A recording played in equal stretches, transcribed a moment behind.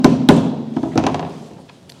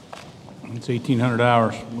It's 1800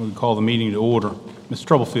 hours. We'll call the meeting to order. Mr.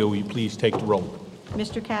 Troublefield, will you please take the roll?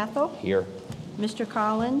 Mr. Cathell? Here. Mr.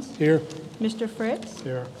 Collins? Here. Mr. Fritz?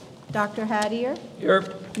 Here. Dr. Hattier? Here.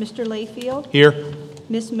 Mr. Layfield? Here.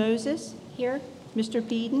 Ms. Moses? Here. Mr.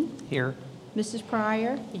 Beeden? Here. Mrs.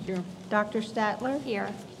 Pryor? Here. Dr. Statler?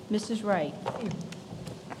 Here. Mrs. Wright?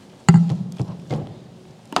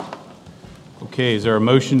 Okay, is there a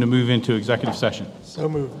motion to move into executive session? So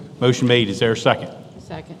moved. Motion made. Is there a second?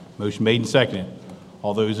 Second. Motion made and seconded.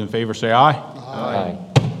 All those in favor say aye. Aye.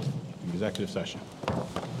 Executive session.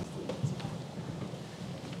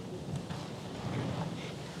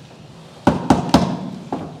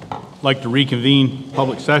 I'd like to reconvene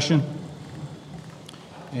public session.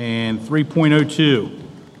 And 3.02,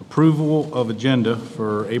 approval of agenda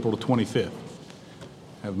for April the 25th.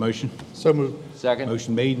 Have a motion? So moved. Second.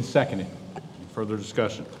 Motion made and seconded. Any further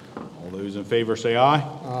discussion? All those in favor say aye.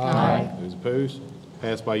 Aye. Those opposed?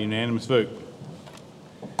 Passed by unanimous vote.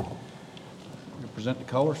 Present the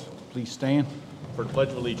colors. Please stand for the Pledge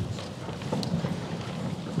of Allegiance.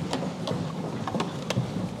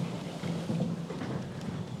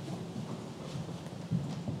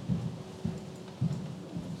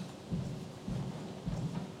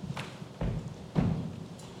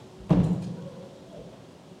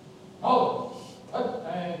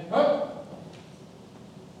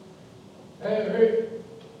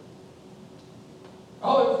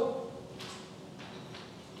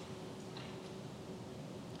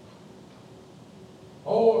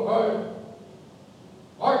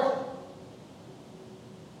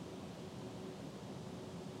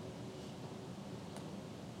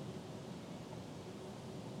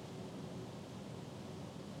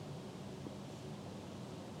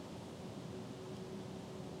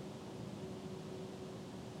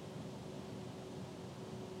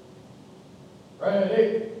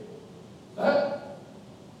 Ready, set.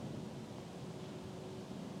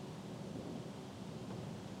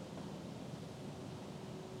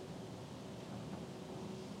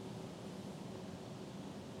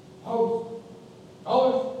 House,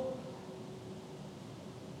 colors.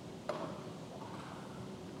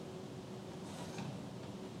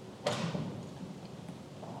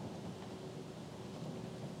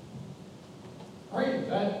 Ready,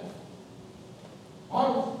 set.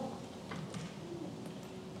 Arms.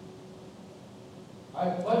 I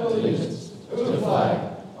pledge allegiance to the flag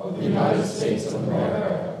of the United States of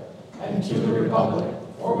America and to the republic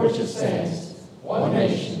for which it stands, one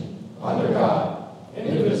nation, under God,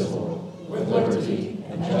 indivisible, with liberty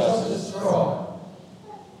and justice for all.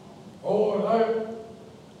 Forward,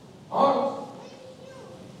 arms.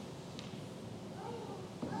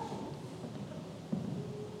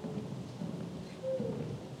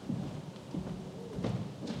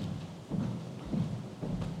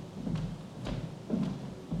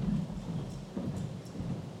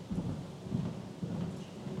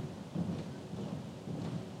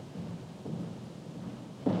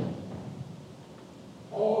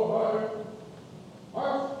 Forward,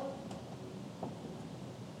 march.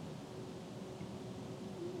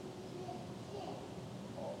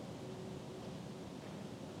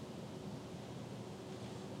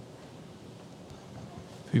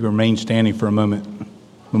 If you remain standing for a moment,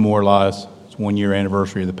 memorialize its 1-year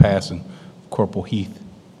anniversary of the passing of Corporal Keith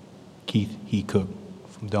Cook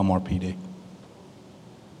from Delmar PD.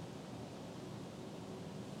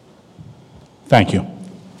 Thank you.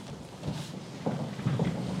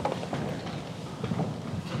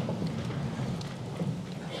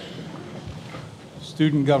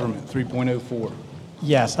 Student government, 3.04.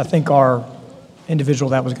 Yes, I think our individual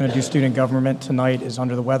that was going to do student government tonight is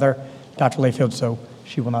under the weather, Dr. Layfield, so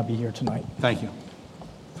she will not be here tonight. Thank you.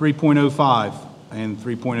 3.05 and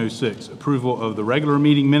 3.06, approval of the regular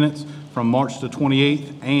meeting minutes from March the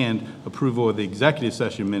 28th and approval of the executive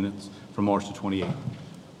session minutes from March the 28th.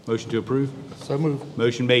 Motion to approve? So moved.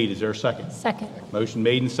 Motion made. Is there a second? Second. Motion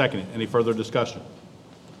made and seconded. Any further discussion?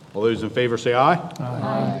 All those in favor say aye.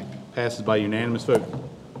 Aye. Passes by unanimous vote.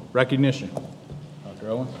 Recognition. Dr.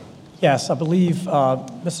 Owen? Yes, I believe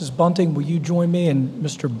Mrs. Bunting, will you join me and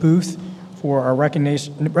Mr. Booth for our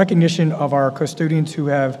recognition of our custodians who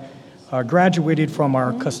have graduated from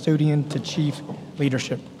our Custodian to Chief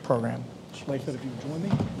Leadership Program. Mr. Layfield, if you would join me.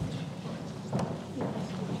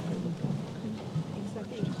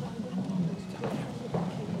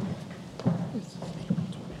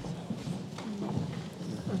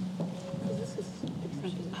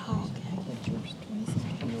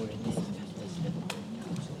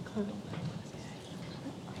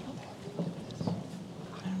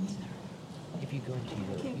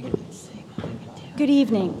 Good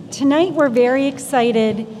evening. Tonight, we're very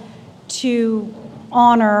excited to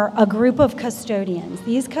honor a group of custodians.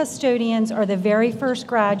 These custodians are the very first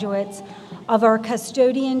graduates of our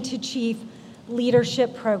Custodian to Chief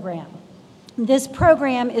Leadership Program. This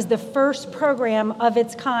program is the first program of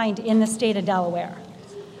its kind in the state of Delaware.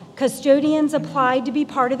 Custodians applied to be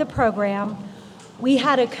part of the program. We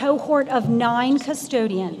had a cohort of 9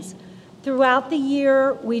 custodians. Throughout the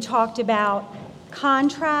year, we talked about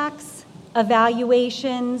contracts,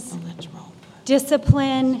 evaluations,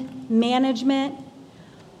 discipline, management.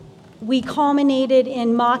 We culminated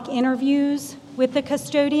in mock interviews with the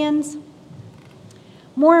custodians.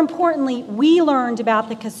 More importantly, we learned about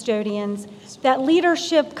the custodians that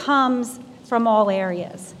leadership comes from all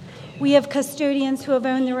areas. We have custodians who have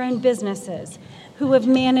owned their own businesses, who have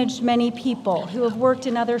managed many people, who have worked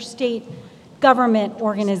in other state government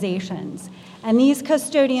organizations. And these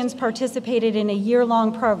custodians participated in a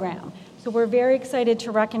year-long program. So we're very excited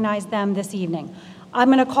to recognize them this evening. I'm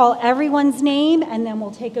going to call everyone's name, and then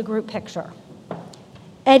we'll take a group picture.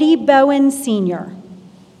 Eddie Bowen, Sr.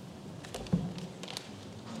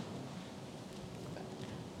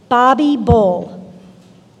 Bobby Bull.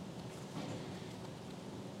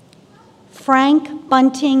 Frank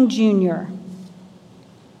Bunting, Jr.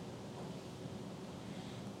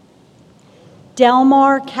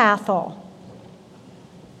 Delmar Cathell.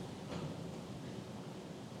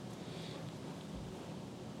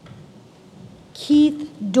 Keith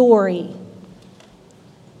Dory.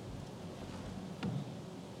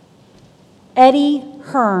 Eddie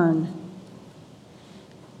Hearn.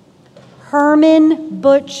 Herman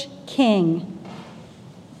Butch King.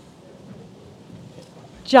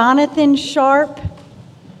 Jonathan Sharp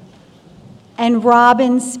and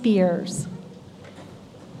Robin Spears.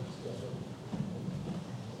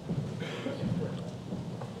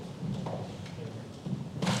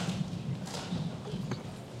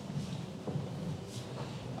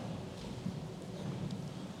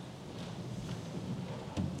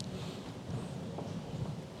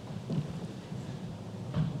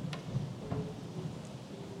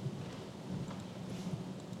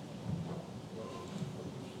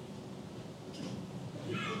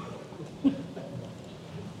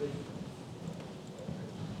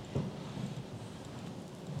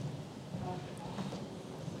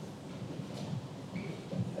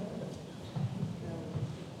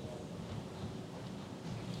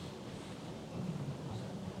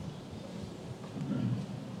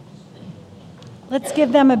 Let's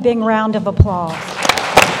give them a big round of applause.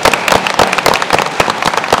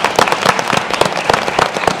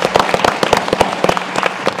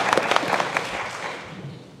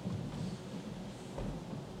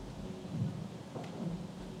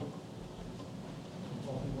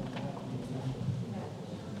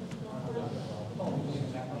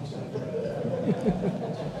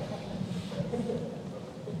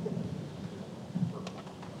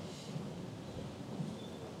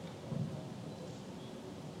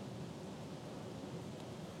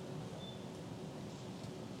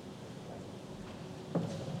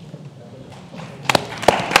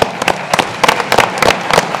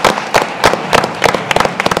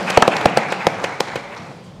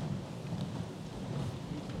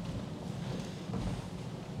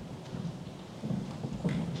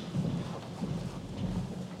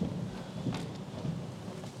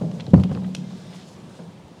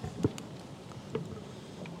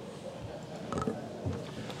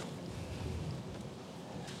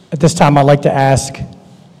 At this time, I'd like to ask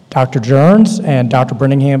Dr. Jones and Dr.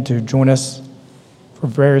 Brenningham to join us for a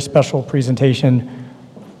very special presentation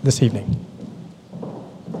this evening.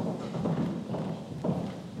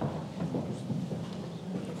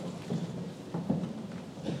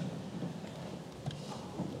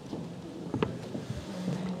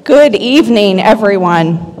 Good evening,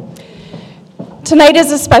 everyone. Tonight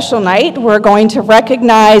is a special night. We're going to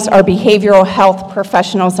recognize our behavioral health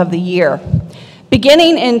professionals of the year.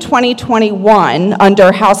 Beginning in 2021,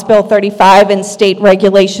 under House Bill 35 and State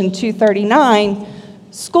Regulation 239,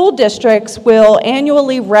 school districts will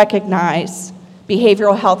annually recognize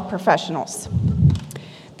behavioral health professionals.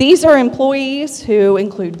 These are employees who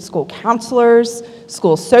include school counselors,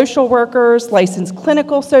 school social workers, licensed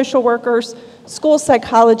clinical social workers, school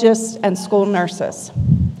psychologists, and school nurses.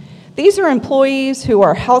 These are employees who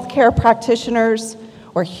are healthcare practitioners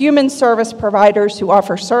or human service providers who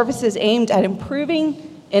offer services aimed at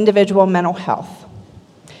improving individual mental health.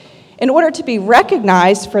 In order to be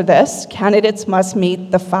recognized for this, candidates must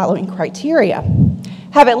meet the following criteria: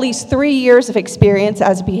 have at least 3 years of experience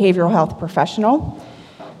as a behavioral health professional.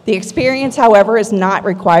 The experience, however, is not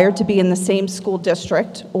required to be in the same school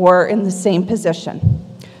district or in the same position.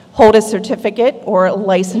 hold a certificate or a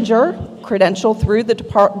licensure credential through the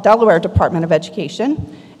Delaware Department of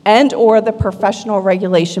Education and/or the Professional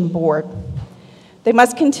Regulation Board. They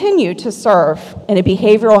must continue to serve in a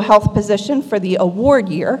behavioral health position for the award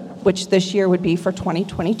year, which this year would be for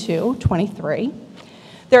 2022-23.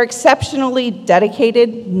 They're exceptionally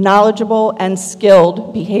dedicated, knowledgeable, and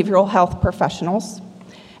skilled behavioral health professionals,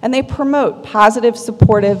 and they promote positive,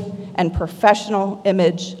 supportive, and professional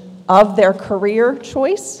image of their career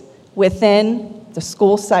choice within the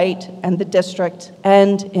school site and the district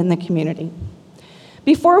and in the community.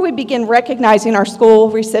 Before we begin recognizing our school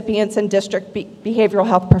recipients and district behavioral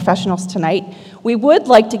health professionals tonight, we would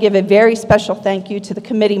like to give a very special thank you to the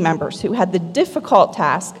committee members who had the difficult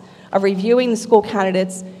task of reviewing the school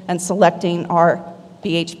candidates and selecting our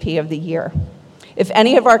BHP of the year. If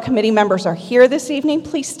any of our committee members are here this evening,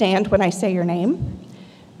 please stand when I say your name.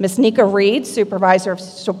 Ms. Nika Reed, Supervisor of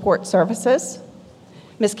Support Services.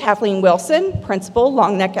 Ms. Kathleen Wilson, Principal,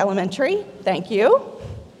 Long Neck Elementary. Thank you.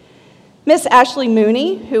 Ms. Ashley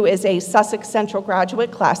Mooney, who is a Sussex Central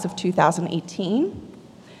graduate, class of 2018.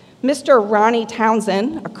 Mr. Ronnie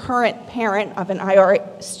Townsend, a current parent of an IR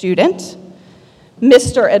student.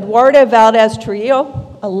 Mr. Eduardo Valdez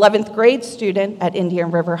Trujillo, 11th grade student at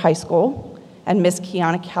Indian River High School. And Ms.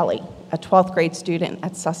 Kiana Kelly, a 12th grade student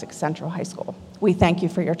at Sussex Central High School. We thank you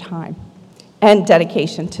for your time and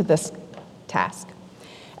dedication to this task.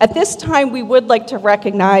 At this time, we would like to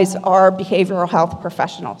recognize our behavioral health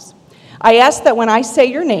professionals. I ask that when I say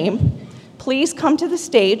your name, please come to the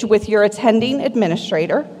stage with your attending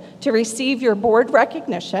administrator to receive your board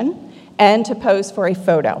recognition and to pose for a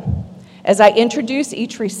photo. As I introduce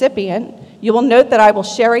each recipient, you will note that I will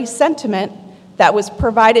share a sentiment that was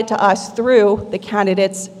provided to us through the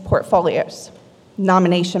candidates' portfolios,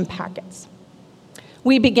 nomination packets.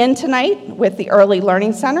 We begin tonight with the Early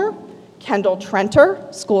Learning Center, Kendall Trenter,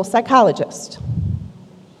 school psychologist.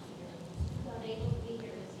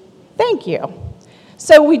 Thank you.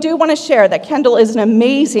 So we do want to share that Kendall is an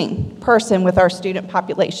amazing person with our student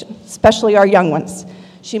population, especially our young ones.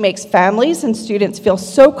 She makes families and students feel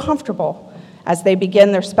so comfortable as they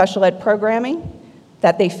begin their special ed programming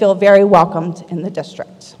that they feel very welcomed in the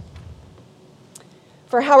district.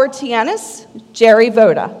 For Howard T. Ennis, Jerry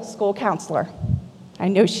Voda, school counselor. I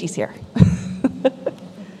know she's here.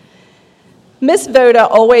 Miss Voda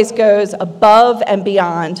always goes above and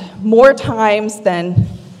beyond, more times than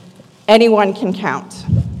anyone can count.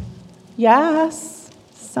 Yes,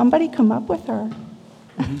 somebody come up with her.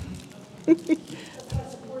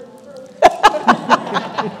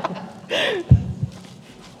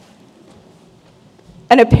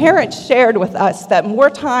 And a parent shared with us that more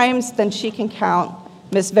times than she can count,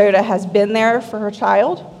 Ms. Voda has been there for her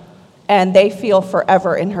child, and they feel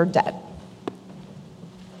forever in her debt.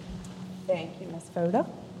 Thank you, Ms. Voda.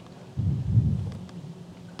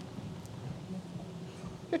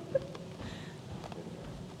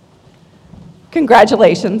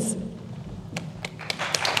 Congratulations.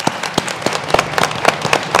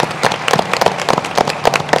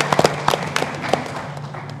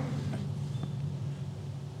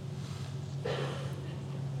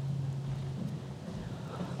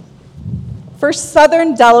 For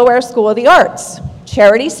Southern Delaware School of the Arts,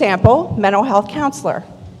 Charity Sample, mental health counselor.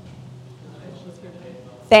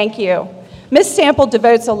 Thank you. Ms. Sample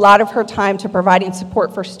devotes a lot of her time to providing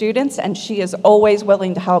support for students, and she is always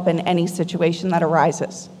willing to help in any situation that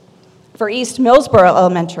arises. For East Millsboro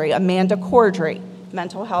Elementary, Amanda Cordry,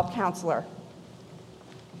 mental health counselor.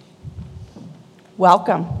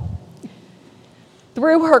 Welcome.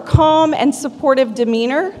 Through her calm and supportive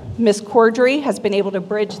demeanor, Ms. Cordry has been able to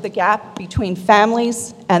bridge the gap between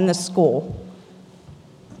families and the school.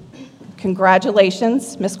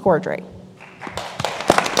 Congratulations, Ms. Cordry.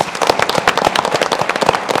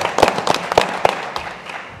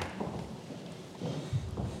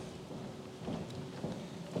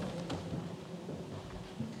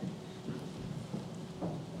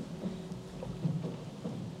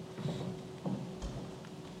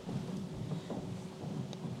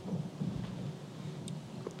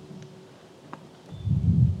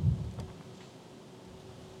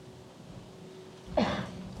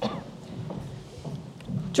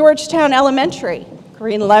 Georgetown Elementary,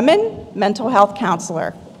 Green Lemon, mental health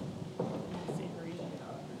counselor.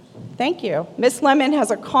 Thank you. Ms. Lemon has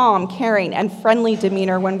a calm, caring, and friendly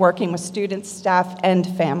demeanor when working with students, staff, and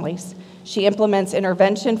families. She implements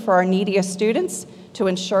intervention for our neediest students to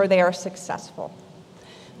ensure they are successful.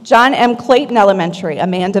 John M. Clayton Elementary,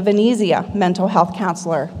 Amanda Venezia, mental health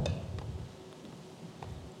counselor.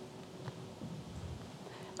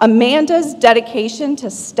 Amanda's dedication to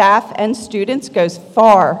staff and students goes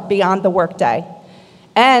far beyond the workday,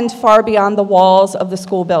 and far beyond the walls of the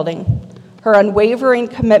school building. Her unwavering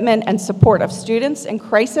commitment and support of students in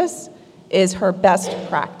crisis is her best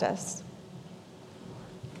practice.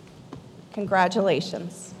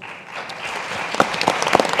 Congratulations.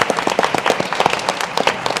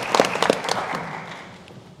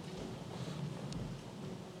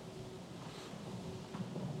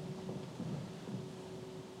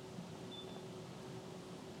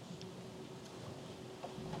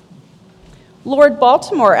 Lord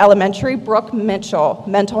Baltimore Elementary, Brooke Mitchell,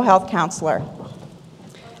 mental health counselor.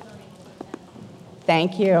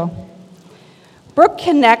 Thank you. Brooke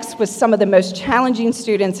connects with some of the most challenging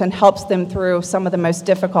students and helps them through some of the most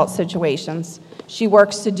difficult situations. She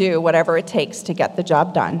works to do whatever it takes to get the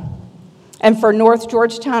job done. And for North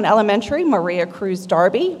Georgetown Elementary, Maria Cruz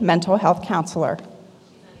Darby, mental health counselor.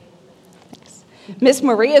 Miss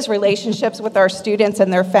Maria's relationships with our students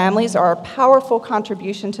and their families are a powerful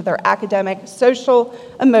contribution to their academic, social,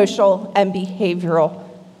 emotional, and behavioral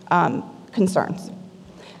concerns.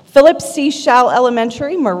 Phillips C. Shell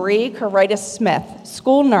Elementary, Marie Caritas Smith,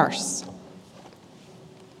 school nurse.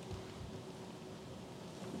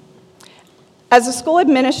 As a school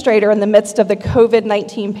administrator in the midst of the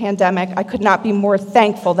COVID-19 pandemic, I could not be more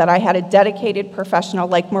thankful that I had a dedicated professional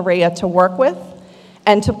like Maria to work with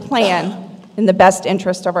and to plan in the best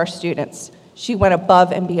interest of our students. She went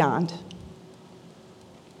above and beyond.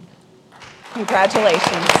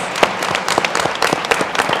 Congratulations.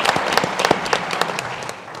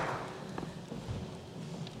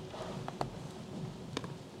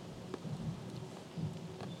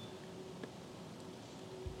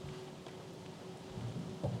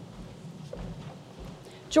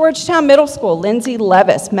 Georgetown Middle School, Lindsay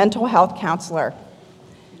Levis, mental health counselor.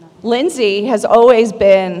 Lindsay has always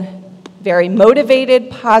been very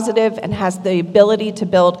motivated, positive, and has the ability to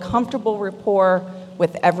build comfortable rapport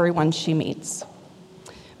with everyone she meets.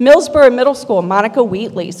 Millsboro Middle School, Monica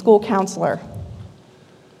Wheatley, school counselor.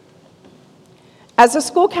 As a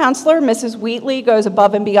school counselor, Mrs. Wheatley goes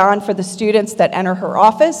above and beyond for the students that enter her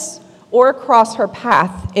office or cross her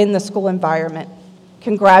path in the school environment.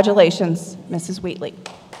 Congratulations, Mrs. Wheatley.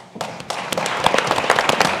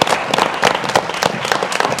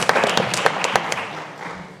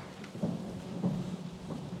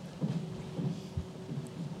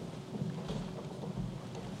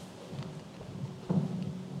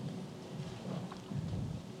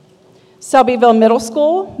 Selbyville Middle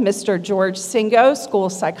School, Mr. George Singo, school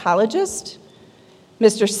psychologist.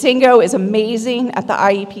 Mr. Singo is amazing at the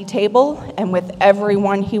IEP table and with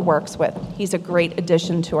everyone he works with. He's a great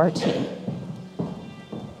addition to our team.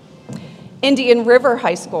 Indian River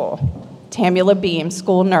High School, Tamula Beam,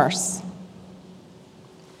 school nurse.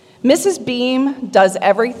 Mrs. Beam does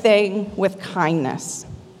everything with kindness.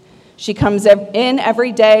 She comes in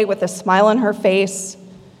every day with a smile on her face.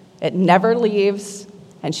 It never leaves,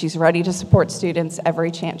 and she's ready to support students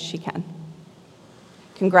every chance she can.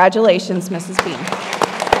 Congratulations, Mrs. Beam.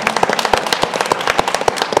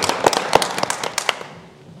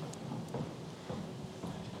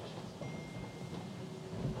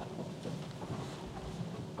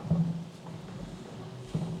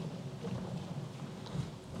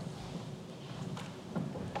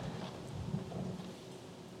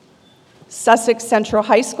 Sussex Central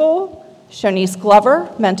High School, Shonice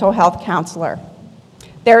Glover, mental health counselor.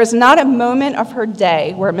 There is not a moment of her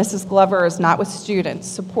day where Mrs. Glover is not with students,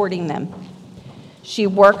 supporting them. She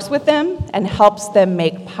works with them and helps them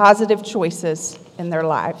make positive choices in their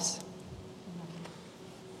lives.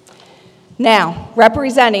 Now,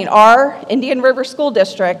 representing our Indian River School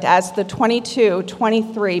District as the 22-23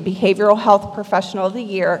 Behavioral Health Professional of the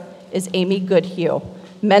Year is Amy Goodhue,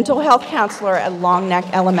 mental health counselor at Long Neck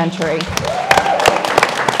Elementary.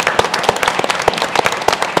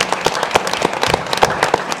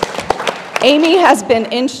 Amy has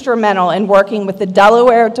been instrumental in working with the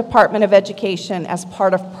Delaware Department of Education as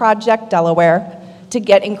part of Project Delaware to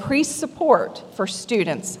get increased support for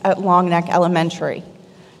students at Long Neck Elementary.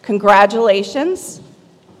 Congratulations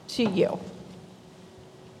to you.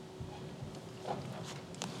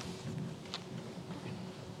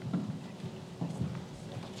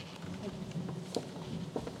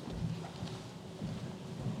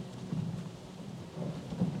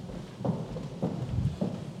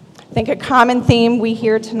 I think a common theme we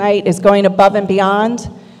hear tonight is going above and beyond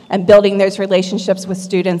and building those relationships with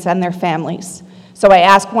students and their families. So I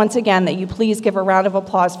ask once again that you please give a round of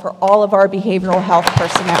applause for all of our behavioral health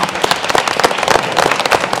personnel.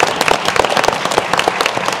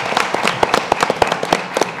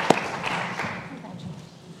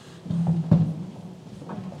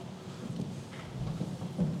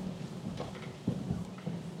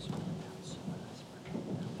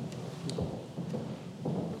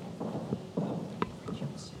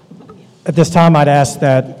 At this time, I'd ask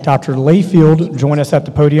that Dr. Layfield join us at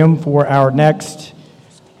the podium for our next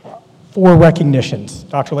 4 recognitions.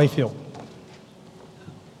 Dr. Layfield.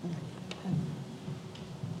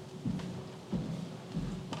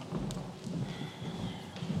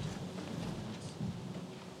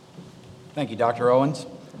 Thank you, Dr. Owens.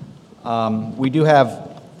 We do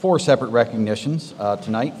have 4 separate recognitions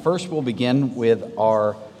tonight. First, we'll begin with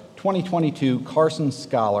our 2022 Carson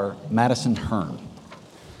Scholar, Madison Hearn.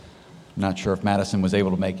 I'm not sure if Madison was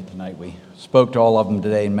able to make it tonight. We spoke to all of them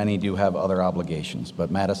today, and many do have other obligations,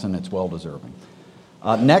 but Madison, it's well-deserving.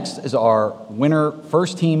 Next is our winner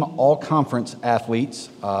first-team all-conference athletes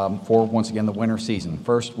for, once again, the winter season.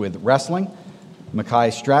 First with wrestling,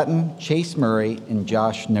 Mackay Stratton, Chase Murray, and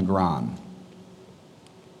Josh Negron.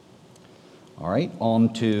 All right,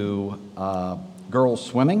 on to girls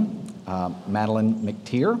swimming, Madeline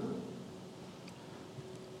McTeer.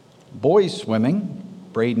 Boys swimming,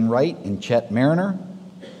 Braden Wright and Chet Mariner.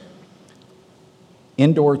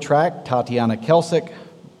 Indoor track, Tatiana Kelsick,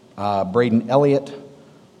 Braden Elliott,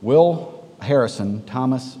 Will Harrison,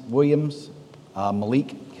 Thomas Williams,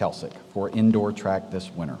 Malik Kelsick for indoor track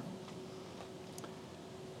this winter.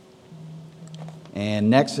 And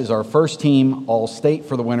next is our first team all-state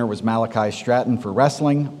for the winter was Malachi Stratton for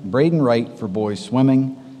wrestling, Braden Wright for boys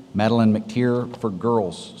swimming, Madeline McTeer for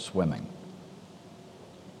girls swimming.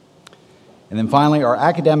 And then finally, our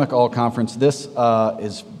academic all-conference. This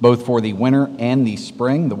is both for the winter and the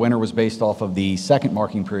spring. The winter was based off of the second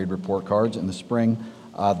marking period report cards, and the spring,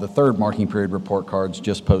 the third marking period report cards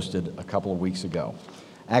just posted a couple of weeks ago.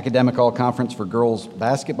 Academic all-conference for girls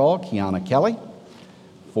basketball, Kiana Kelly.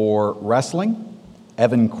 For wrestling,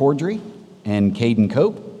 Evan Cordry and Caden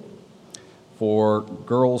Cope. For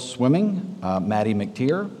girls swimming, Maddie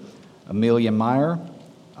McTeer, Amelia Meyer,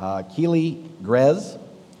 Keely Grez.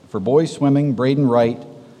 For boys swimming, Braden Wright,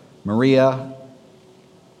 Maria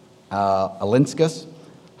Alinskas,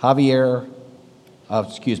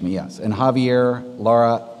 and Javier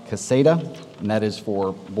Lara Caseta, and that is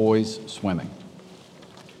for boys swimming.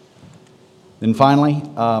 Then finally,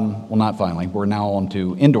 we're now on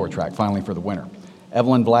to indoor track, finally for the winter.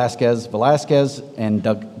 Evelyn Velasquez, and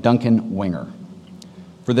Duncan Winger.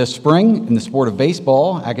 For this spring, in the sport of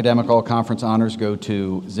baseball, academic all-conference honors go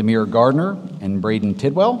to Zamir Gardner and Braden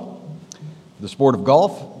Tidwell. For the sport of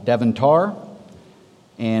golf, Devin Tarr.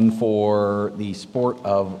 And for the sport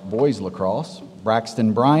of boys lacrosse,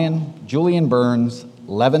 Braxton Bryan, Julian Burns,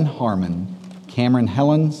 Levin Harmon, Cameron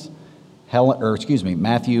Matthew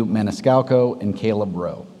Maniscalco, and Caleb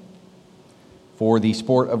Rowe. For the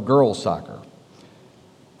sport of girls soccer,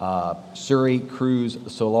 Suri Cruz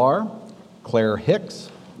Solar, Claire Hicks,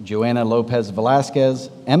 Joanna Lopez Velasquez,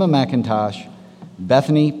 Emma McIntosh,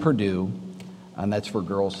 Bethany Purdue, and that's for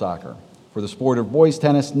girls soccer. For the sport of boys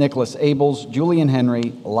tennis, Nicholas Abels, Julian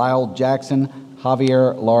Henry, Lyle Jackson,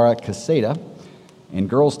 Javier Lara Caseta, and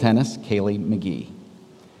girls tennis, Kaylee McGee.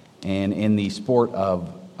 And in the sport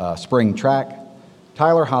of spring track,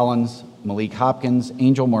 Tyler Hollins, Malik Hopkins,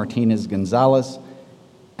 Angel Martinez Gonzalez,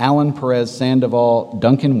 Alan Perez Sandoval,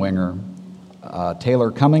 Duncan Winger, Taylor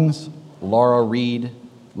Cummings, Laura Reed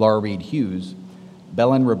Hughes,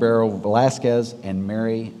 Belen Ribeiro Velasquez, and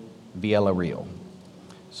Mary Villarreal.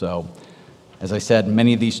 So, as I said,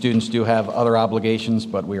 many of these students do have other obligations,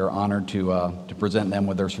 but we are honored to present them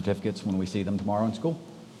with their certificates when we see them tomorrow in school.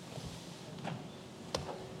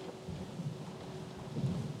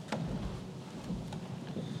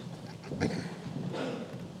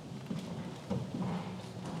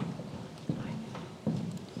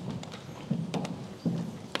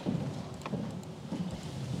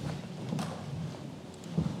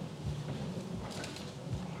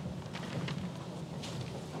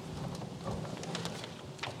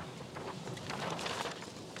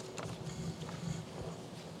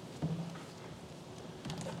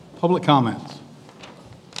 Public comments.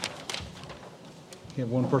 We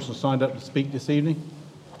have one person signed up to speak this evening,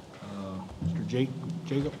 Mr.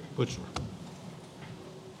 Jacob Butcher.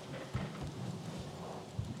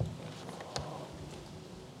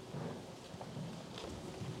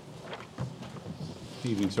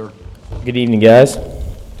 Good evening, sir. Good evening, guys.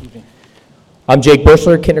 I'm Jake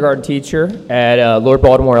Bushler, kindergarten teacher at Lord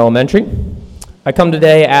Baltimore Elementary. I come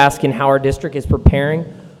today asking how our district is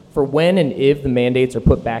preparing for when and if the mandates are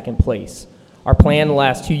put back in place. Our plan the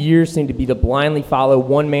last 2 years seemed to be to blindly follow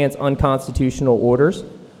one man's unconstitutional orders.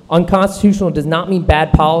 Unconstitutional does not mean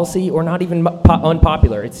bad policy or not even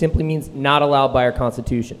unpopular. It simply means not allowed by our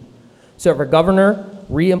Constitution. So if our governor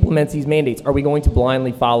re-implements these mandates, are we going to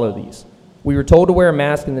blindly follow these? We were told to wear a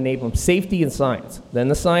mask in the name of safety and science. Then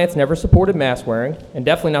the science never supported mask wearing, and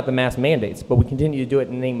definitely not the mask mandates, but we continue to do it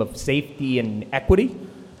in the name of safety and equity.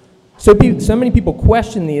 So many people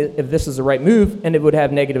question if this is the right move and it would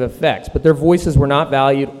have negative effects, but their voices were not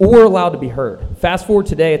valued or allowed to be heard. Fast forward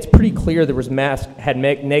today, it's pretty clear there was masks had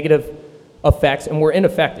negative effects and were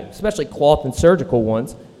ineffective, especially cloth and surgical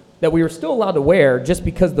ones, that we were still allowed to wear just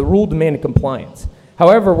because the rule demanded compliance.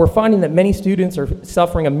 However, we're finding that many students are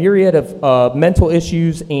suffering a myriad of mental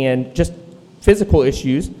issues and just physical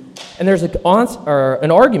issues, and there's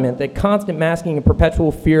an argument that constant masking and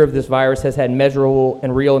perpetual fear of this virus has had measurable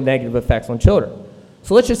and real negative effects on children.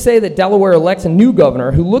 So let's just say that Delaware elects a new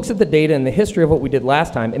governor who looks at the data and the history of what we did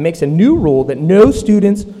last time and makes a new rule that no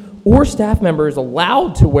students or staff member is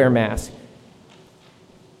allowed to wear masks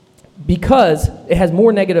because it has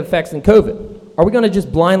more negative effects than COVID. Are we going to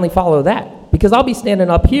just blindly follow that? Because I'll be standing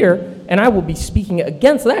up here and I will be speaking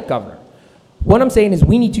against that governor. What I'm saying is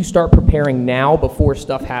we need to start preparing now before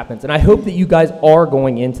stuff happens, and I hope that you guys are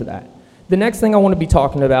going into that. The next thing I want to be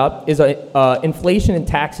talking about is inflation and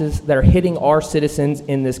taxes that are hitting our citizens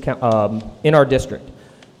in in our district.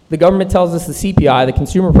 The government tells us the CPI, the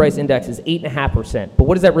Consumer Price Index, is 8.5%, but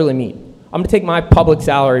what does that really mean? I'm going to take my public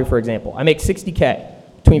salary, for example. I make $60K.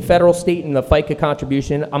 Between federal, state, and the FICA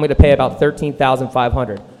contribution, I'm going to pay about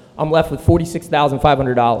 $13,500. I'm left with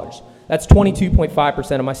 $46,500. That's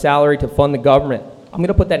 22.5% of my salary to fund the government. I'm going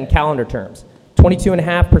to put that in calendar terms.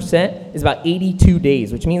 22.5% is about 82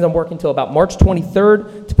 days, which means I'm working until about March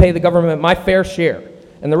 23rd to pay the government my fair share.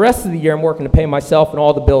 And the rest of the year, I'm working to pay myself and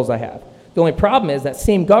all the bills I have. The only problem is that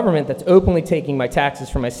same government that's openly taking my taxes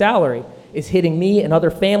from my salary is hitting me and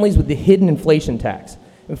other families with the hidden inflation tax.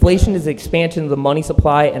 Inflation is the expansion of the money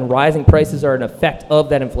supply, and rising prices are an effect of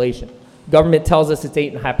that inflation. Government tells us it's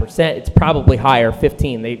 8.5%. It's probably higher,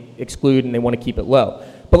 15. They exclude and they want to keep it low.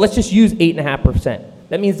 But let's just use 8.5%.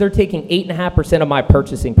 That means they're taking 8.5% of my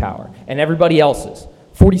purchasing power and everybody else's.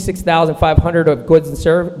 $46,500 of goods and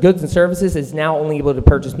services is now only able to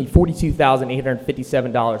purchase me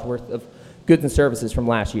 $42,857 worth of goods and services from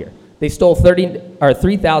last year. They stole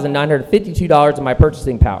 $3,952 of my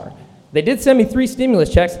purchasing power. They did send me 3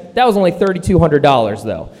 stimulus checks. That was only $3,200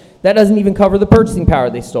 though. That doesn't even cover the purchasing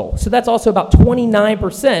power they stole. So that's also about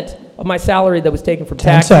 29% of my salary that was taken from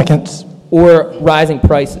 10 taxes seconds. or rising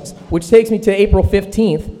prices, which takes me to April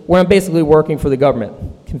 15th, where I'm basically working for the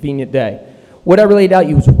government. Convenient day. What I laid out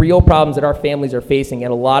was real problems that our families are facing,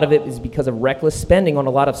 and a lot of it is because of reckless spending on a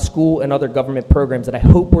lot of school and other government programs that I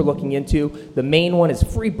hope we're looking into. The main one is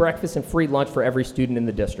free breakfast and free lunch for every student in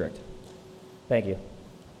the district. Thank you.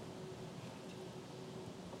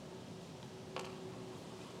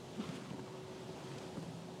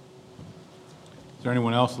 Is there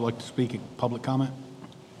anyone else who'd like to speak at public comment?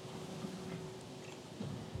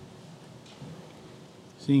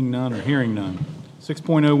 Seeing none or hearing none.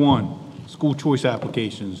 6.01, school choice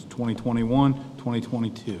applications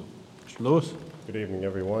 2021-2022. Mr. Lewis? Good evening,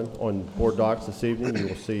 everyone. On board docs this evening, you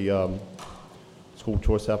will see school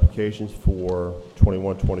choice applications for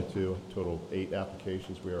 21-22, total of 8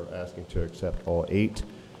 applications. We are asking to accept all 8.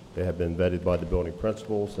 They have been vetted by the building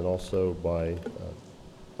principals and also by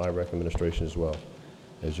IREC administration as well.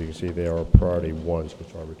 As you can see, they are priority ones,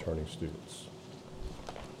 which are returning students.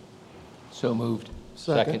 So moved.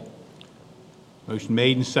 Second. Motion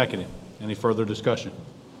made and seconded. Any further discussion?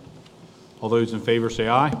 All those in favor say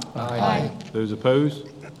aye. Aye. Those opposed?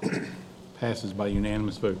 Passes by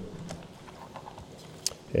unanimous vote.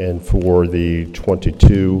 And for the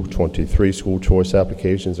 22-23 school choice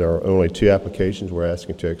applications, there are only 2 applications. We're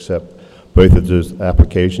asking to accept both of those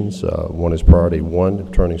applications. One is priority 1,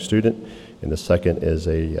 returning student, and the second is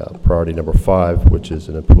a priority number 5, which is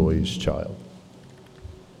an employee's child.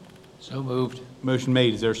 So moved. Motion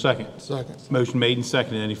made. Is there a second? Second. Motion made and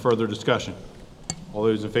seconded. Any further discussion? All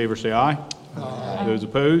those in favor say aye. Aye. Those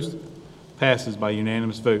opposed? Passes by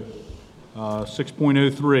unanimous vote.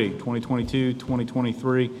 6.03,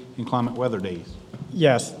 2022-2023 inclement weather days.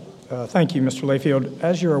 Yes, thank you, Mr. Layfield.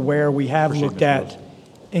 As you're aware, we have looked at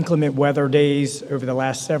inclement weather days over the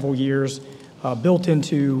last several years, built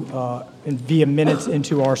into via minutes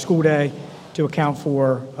into our school day to account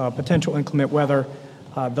for potential inclement weather.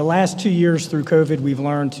 The last 2 years through COVID, we've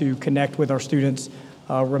learned to connect with our students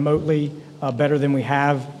remotely better than we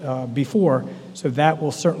have before, so that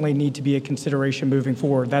will certainly need to be a consideration moving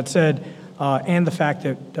forward. That said, and the fact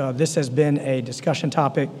that this has been a discussion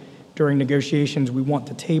topic during negotiations, we want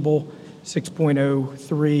to table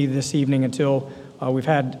 6.03 this evening until we've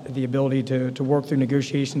had the ability to work through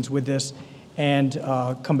negotiations with this and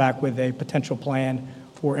come back with a potential plan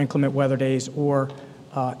for inclement weather days or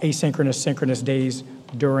asynchronous, synchronous days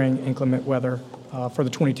during inclement weather for the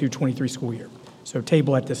 22-23 school year. So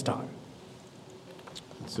table at this time.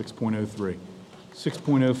 6.03.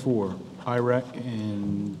 6.04, IREC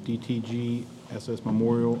and DTG SS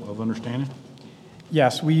Memorial of Understanding.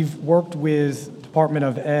 Yes, we've worked with Department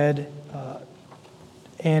of Ed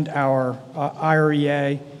and our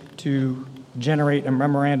IREA to generate a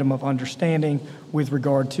memorandum of understanding with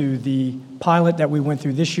regard to the pilot that we went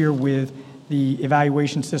through this year with the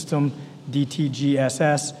evaluation system,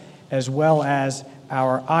 DTGSS, as well as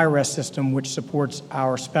our IRES system, which supports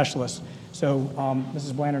our specialists. So,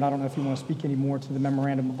 Mrs. Blanchard, I don't know if you want to speak any more to the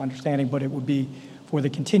memorandum of understanding, but it would be for the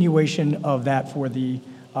continuation of that for the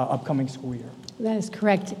upcoming school year. That is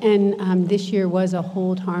correct. And this year was a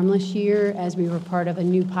hold harmless year as we were part of a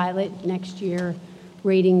new pilot. Next year,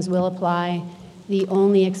 ratings will apply. The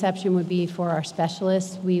only exception would be for our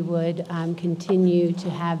specialists. We would continue to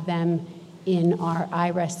have them in our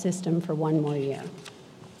IRES system for one more year.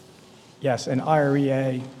 Yes, and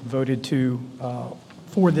IREA voted to,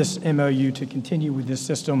 for this MOU to continue with this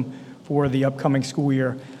system for the upcoming school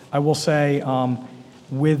year. I will say,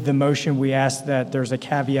 with the motion, we ask that there's a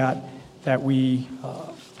caveat that we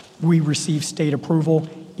receive state approval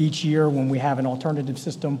each year when we have an alternative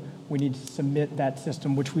system. We need to submit that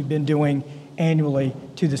system, which we've been doing annually,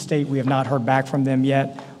 to the state. We have not heard back from them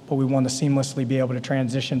yet, but we want to seamlessly be able to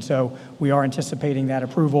transition. So we are anticipating that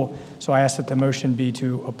approval. So I ask that the motion be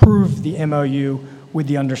to approve the MOU with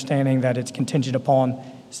the understanding that it's contingent upon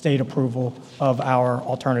state approval of our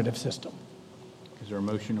alternative system. Is there a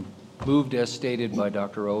motion? Moved as stated by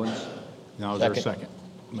Dr. Owens. Now, is there a second?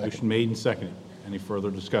 Motion made and seconded. Any further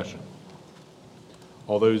discussion?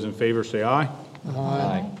 All those in favor say aye.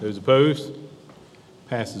 Aye. Those opposed?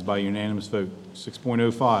 Passes by unanimous vote.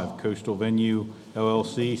 6.05, Coastal Venue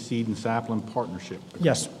LLC Seed and Sapling Partnership.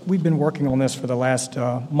 Yes, we've been working on this for the last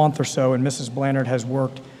month or so, and Mrs. Blanchard has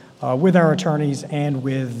worked with our attorneys and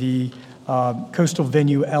with the Coastal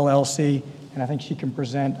Venue LLC, and I think she can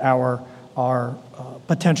present our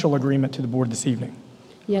potential agreement to the board this evening.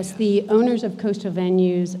 Yes, the owners of Coastal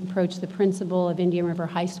Venues approached the principal of Indian River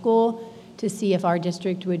High School to see if our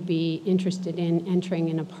district would be interested in entering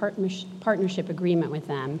in a partnership agreement with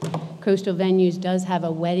them. Coastal Venues does have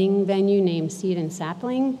a wedding venue named Seed and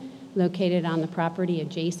Sapling, located on the property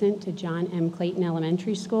adjacent to John M. Clayton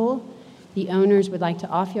Elementary School. The owners would like to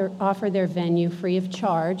offer their venue free of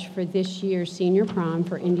charge for this year's senior prom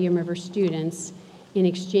for Indian River students in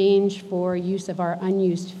exchange for use of our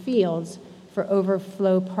unused fields for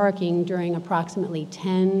overflow parking during approximately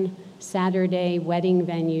 10 Saturday wedding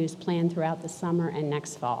venues planned throughout the summer and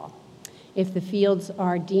next fall. If the fields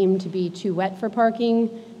are deemed to be too wet for parking,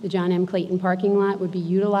 the John M. Clayton parking lot would be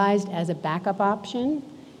utilized as a backup option.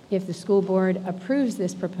 If the school board approves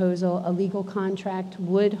this proposal, a legal contract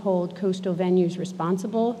would hold Coastal Venues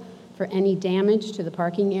responsible for any damage to the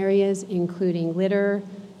parking areas, including litter,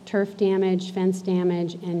 turf damage, fence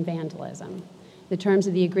damage, and vandalism. The terms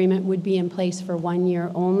of the agreement would be in place for 1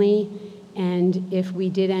 year only, and if we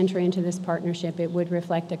did enter into this partnership, it would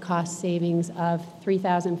reflect a cost savings of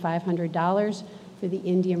 $3,500 for the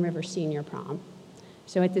Indian River Senior Prom.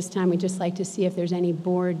 So at this time, we'd just like to see if there's any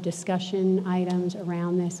board discussion items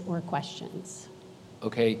around this or questions.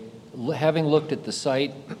 Okay, having looked at the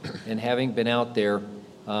site and having been out there,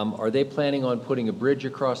 are they planning on putting a bridge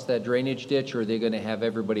across that drainage ditch, or are they going to have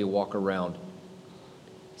everybody walk around?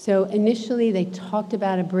 So initially, they talked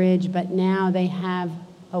about a bridge, but now they have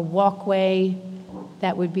a walkway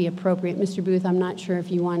that would be appropriate. Mr. Booth, I'm not sure if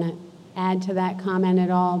you want to add to that comment at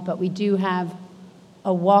all, but we do have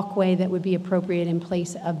a walkway that would be appropriate in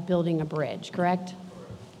place of building a bridge, correct?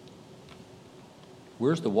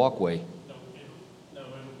 Where's the walkway? No, it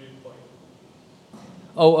would be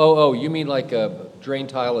Oh, you mean like a drain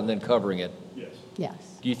tile and then covering it? Yes.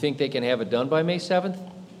 Yes. Do you think they can have it done by May 7th?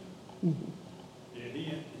 Yeah,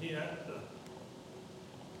 he has,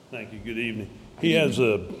 thank you, good evening. He has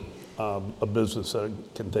a business that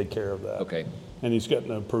can take care of that. Okay. And he's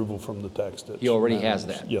gotten approval from the tax ditch. He already has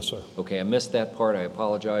that? Yes, sir. Okay, I missed that part, I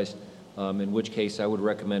apologize. In which case, I would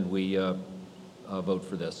recommend we vote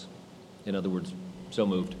for this. In other words, so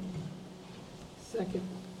moved. Second.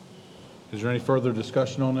 Is there any further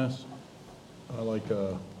discussion on this? I like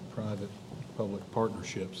private-public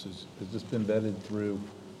partnerships. Has this been vetted through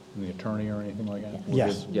the attorney or anything like that?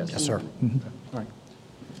 Yes. Yes. Yes, sir. Okay. All right.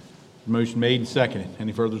 Motion made and seconded.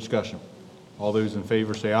 Any further discussion? All those in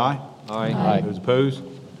favor say aye. Aye. Aye. Those opposed?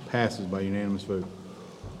 Passes by unanimous vote.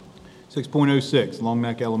 6.06, Long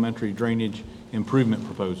Neck Elementary Drainage Improvement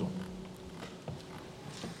Proposal.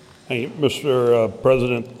 Hey, Mr.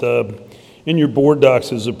 President, in your board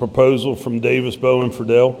docs is a proposal from Davis, Bow, and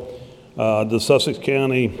Friedel The Sussex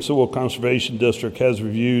County Soil Conservation District has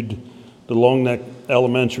reviewed the Long Neck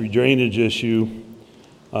Elementary drainage issue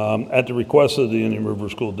at the request of the Indian River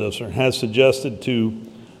School District, has suggested to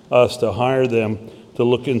us to hire them to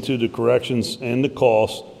look into the corrections and the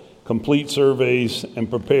costs, complete surveys, and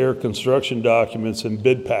prepare construction documents and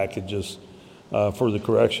bid packages for the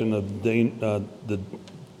correction of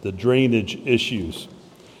the drainage issues.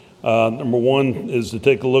 Number one is to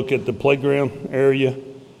take a look at the playground area.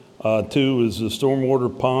 Two is the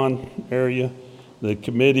stormwater pond area. The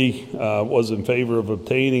committee was in favor of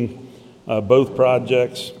obtaining both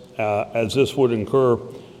projects, as this would incur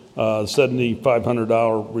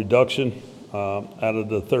 $7,500 reduction out of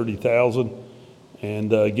the $30,000, and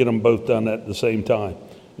get them both done at the same time.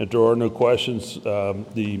 If there are no questions,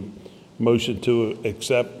 the motion to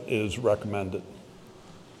accept is recommended.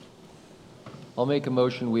 I'll make a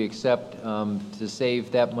motion we accept. To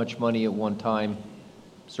save that much money at one time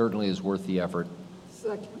certainly is worth the effort.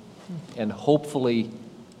 Second. And hopefully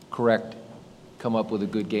come up with a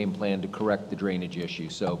good game plan to correct the drainage issue.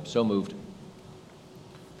 So moved.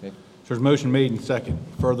 Okay. There's a motion made and second.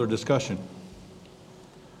 Further discussion?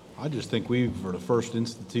 I just think we were the first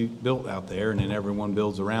institute built out there, and then everyone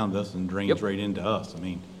builds around us and drains Yep. right into us. I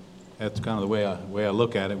mean, that's kind of the way I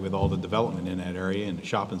look at it, with all the development in that area and the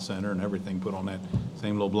shopping center and everything put on that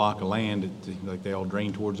same little block of land. It seems like they all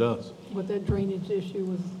drain towards us. But that drainage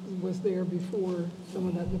issue was there before some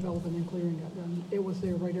of that development and clearing got done. It was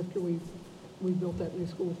there right after we built that new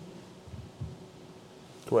school.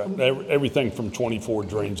 Correct. Everything from 24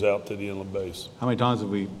 drains out to the inland base. How many times have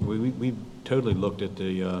we've totally looked at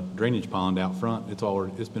the drainage pond out front?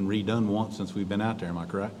 It's been redone once since we've been out there, am I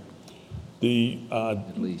correct?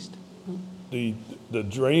 At least. The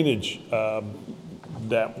drainage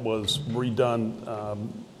that was redone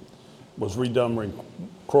when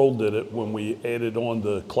Kroll did it, when we added on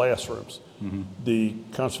the classrooms. Mm-hmm. The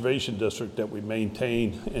conservation district that we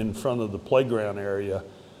maintain in front of the playground area,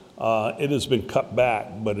 it has been cut back,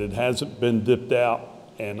 but it hasn't been dipped out,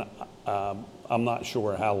 and I'm not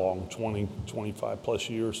sure how long, 20, 25 plus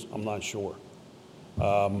years, I'm not sure.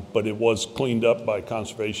 But it was cleaned up by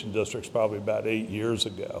conservation districts probably about 8 years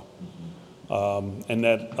ago. And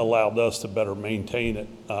that allowed us to better maintain it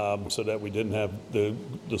so that we didn't have the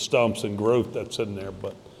stumps and growth that's in there.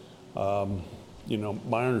 But,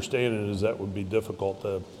 my understanding is that would be difficult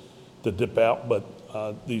to dip out, but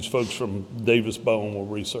these folks from Davis Bowen will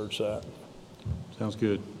research that. Sounds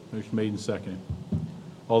good. Motion made and seconded.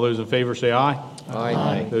 All those in favor say aye.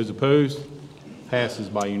 Aye. Those opposed? Passes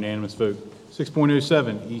by unanimous vote.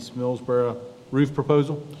 6.07, East Millsboro roof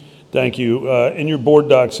proposal. Thank you. In your board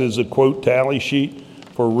docs is a quote tally sheet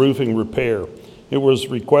for roofing repair. It was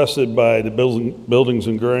requested by the Buildings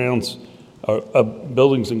and Grounds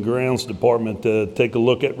Department to take a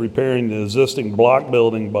look at repairing the existing block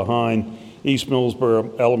building behind East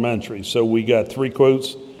Millsboro Elementary. So we got 3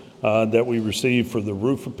 quotes that we received for the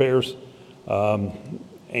roof repairs,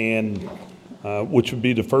 which would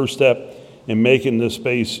be the first step in making this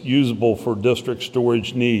space usable for district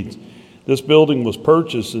storage needs. This building was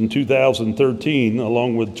purchased in 2013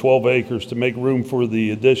 along with 12 acres to make room for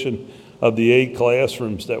the addition of the 8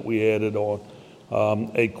 classrooms that we added on.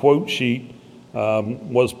 A quote sheet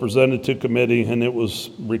was presented to committee, and it was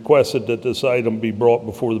requested that this item be brought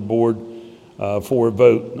before the board for a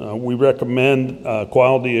vote. We recommend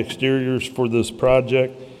quality exteriors for this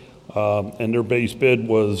project, and their base bid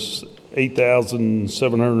was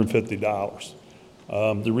 $8,750.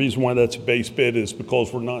 The reason why that's a base bid is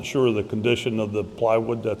because we're not sure of the condition of the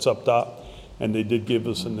plywood that's up top, and they did give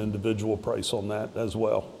us an individual price on that as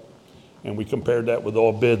well. And we compared that with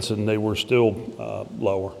all bids, and they were still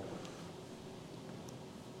lower.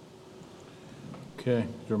 Okay, is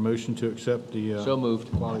there a motion to accept the So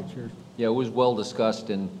moved. quality exteriors? Yeah, it was well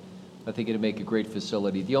discussed, and I think it'd make a great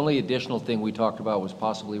facility. The only additional thing we talked about was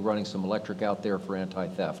possibly running some electric out there for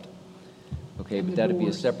anti-theft. Okay, And but the that'd be a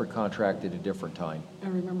doors. separate contract at a different time. I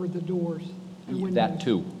remember the doors and windows. That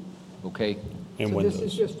too, okay? And So windows.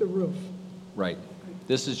 this is just a roof. Right.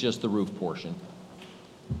 This is just the roof portion.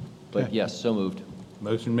 But Okay. yes, so moved.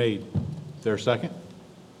 Motion made. Is there a second?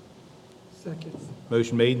 Second.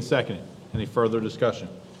 Motion made and seconded. Any further discussion?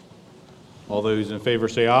 All those in favor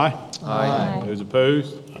say aye. Aye. Those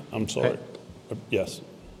opposed? I'm sorry. Yes,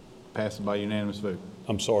 Passes by unanimous vote.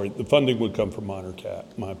 I'm sorry. The funding would come from Minor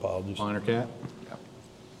Cat. My apologies. Minor Cat?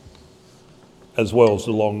 As well as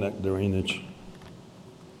the long neck drainage.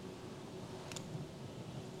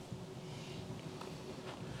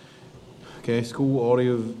 Okay, school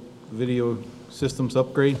audio video systems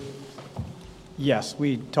upgrade. Yes,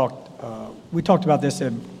 we talked about this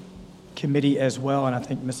at committee as well, and I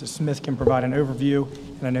think Mrs. Smith can provide an overview,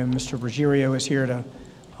 and I know Mr. Ruggiero is here to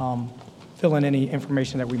fill in any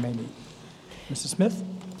information that we may need. Mrs. Smith?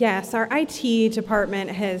 Yes, our IT department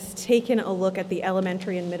has taken a look at the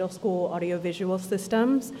elementary and middle school audiovisual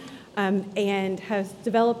systems and has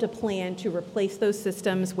developed a plan to replace those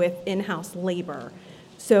systems with in-house labor.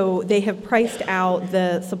 So they have priced out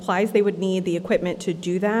the supplies they would need, the equipment to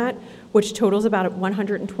do that, which totals about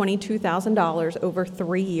 $122,000 over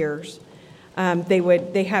 3 years.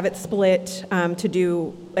 They have it split to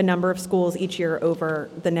do a number of schools each year over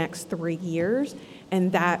the next 3 years,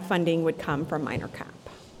 and that funding would come from minor cap.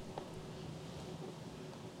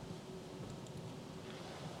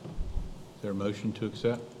 Is there a motion to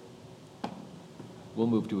accept? We'll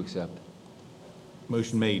move to accept.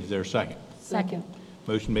 Motion made. Is there a second? Second.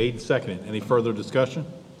 Motion made and seconded. Any further discussion?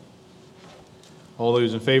 All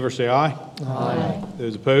those in favor say aye. Aye.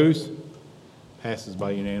 Those opposed? Passes by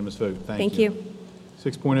unanimous vote. Thank you.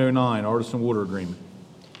 6.09, Artisan Water Agreement.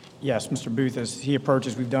 Yes, Mr. Booth, as he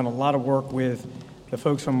approaches, we've done a lot of work with the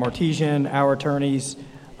folks from Artesian, our attorneys,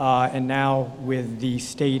 and now with the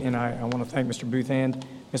state, and I want to thank Mr. Booth and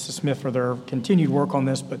Mrs. Smith for their continued work on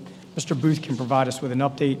this, but Mr. Booth can provide us with an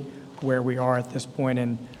update where we are at this point,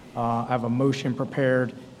 and I have a motion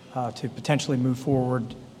prepared to potentially move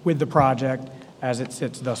forward with the project as it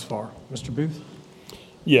sits thus far. Mr. Booth?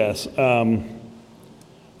 Yes.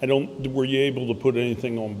 Were you able to put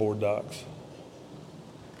anything on board docs?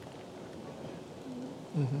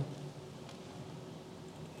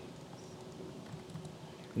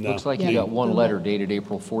 No. Looks like you got one letter dated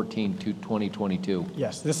April 14, 2022.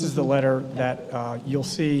 Yes, this is the letter that you'll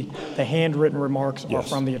see. The handwritten remarks are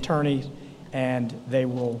from the attorneys, and they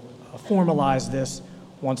will formalize this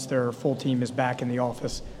once their full team is back in the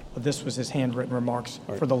office. But this was his handwritten remarks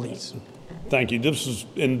for the lease. Thank you. This was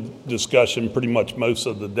in discussion pretty much most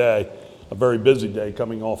of the day, a very busy day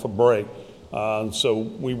coming off a break. So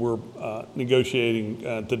we were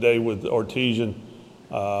negotiating today with Artesian,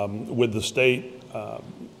 with the state,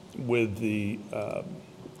 with the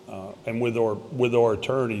and with our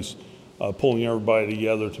attorneys, pulling everybody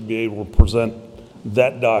together to be able to present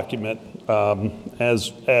that document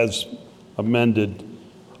as amended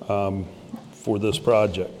for this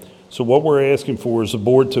project. So what we're asking for is the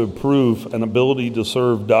board to approve an ability to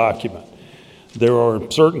serve document. There are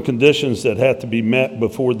certain conditions that have to be met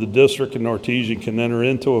before the district and Artesian can enter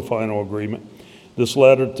into a final agreement. This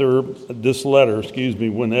letter,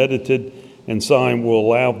 when edited and signed, will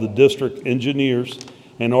allow the district engineers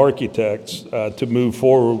and architects to move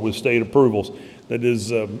forward with state approvals. That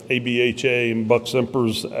is ABHA and Buck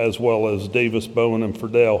Simpers, as well as Davis, Bowen, and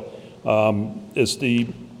Friedel.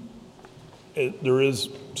 There is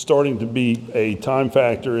starting to be a time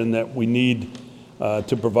factor in that we need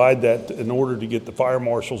to provide that in order to get the fire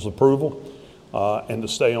marshal's approval and to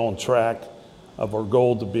stay on track of our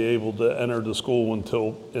goal to be able to enter the school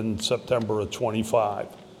until in September of 25.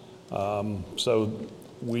 So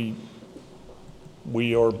we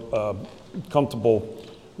are comfortable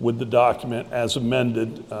with the document as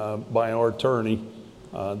amended by our attorney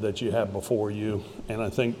that you have before you. And I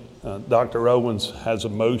think Dr. Owens has a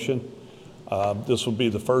motion. This will be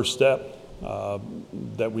the first step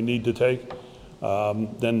that we need to take.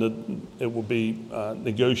 Then it will be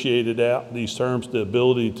negotiated out, these terms. The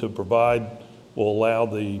ability to provide will allow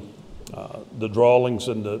the drawings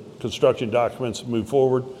and the construction documents to move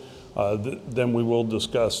forward. Then we will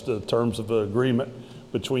discuss the terms of the agreement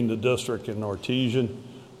between the district and Artesian,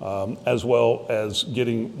 as well as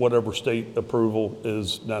getting whatever state approval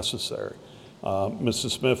is necessary.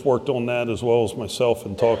 Mrs. Smith worked on that as well as myself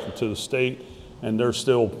in talking to the state, and they're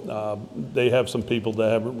still, they have some people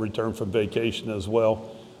that haven't returned from vacation as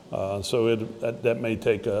well. So that may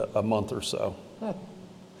take a month or so.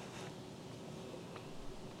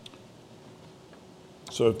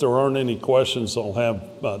 So if there aren't any questions, I'll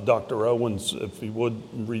have Dr. Owens, if he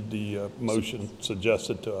would, read the motion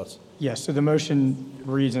suggested to us. Yes, so the motion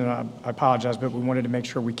reads, and I apologize, but we wanted to make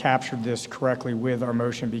sure we captured this correctly with our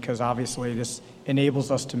motion, because obviously this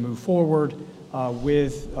enables us to move forward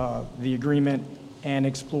with the agreement and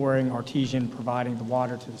exploring Artesian providing the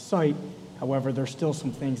water to the site. However, there's still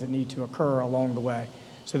some things that need to occur along the way.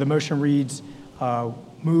 So the motion reads,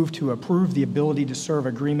 move to approve the ability to serve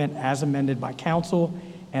agreement as amended by council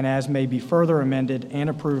and as may be further amended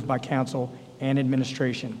and approved by council and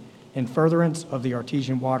administration in furtherance of the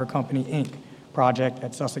Artesian Water Company, Inc. project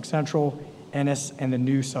at Sussex Central, Ennis, and the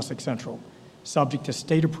new Sussex Central, subject to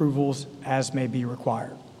state approvals as may be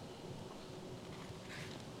required.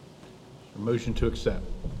 A motion to accept.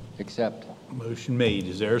 Accept. Motion made.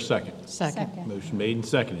 Is there a second? Second. Motion made and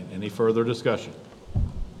seconded. Any further discussion?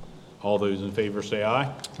 All those in favor say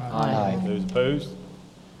aye. Aye. Those opposed?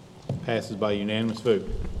 Passes by unanimous vote.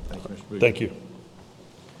 Thank you, Mr. Booth. Thank you.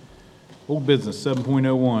 Old business,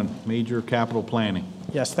 7.01, major capital planning.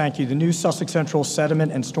 Yes, thank you. The new Sussex Central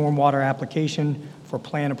sediment and stormwater application for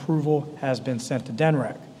plan approval has been sent to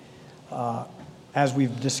DENREC. As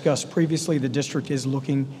we've discussed previously, the district is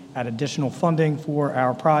looking at additional funding for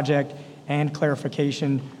our project and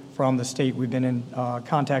clarification from the state. We've been in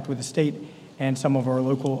contact with the state and some of our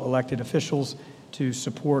local elected officials to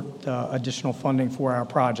support additional funding for our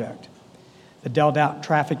project. The Deldat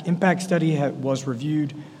traffic impact study was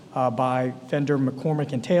reviewed by Fender,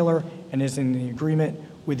 McCormick, and Taylor and is in the agreement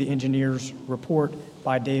with the engineer's report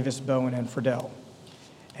by Davis, Bowen, and Friedel.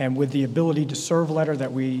 And with the ability to serve letter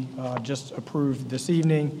that we just approved this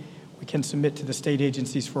evening, we can submit to the state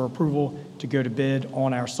agencies for approval to go to bid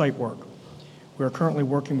on our site work. We are currently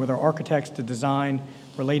working with our architects to design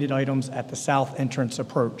related items at the south entrance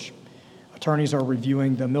approach. Attorneys are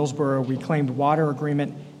reviewing the Millsboro Reclaimed Water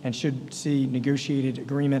Agreement and should see negotiated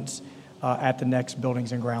agreements at the next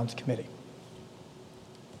Buildings and Grounds Committee.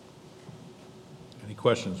 Any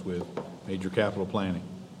questions with major capital planning?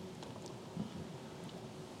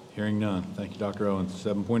 Hearing none. Thank you, Dr. Owens.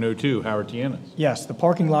 7.02, Howard T. Ennis. Yes, the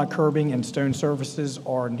parking lot curbing and stone surfaces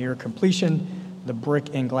are near completion. The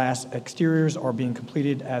brick and glass exteriors are being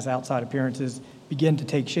completed as outside appearances begin to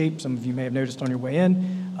take shape. Some of you may have noticed on your way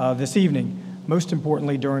in this evening. Most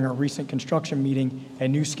importantly, during our recent construction meeting, a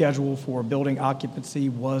new schedule for building occupancy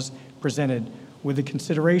was presented with the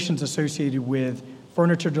considerations associated with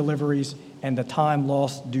furniture deliveries and the time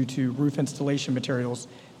lost due to roof installation materials.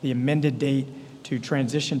 The amended date to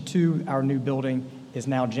transition to our new building is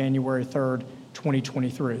now January 3rd,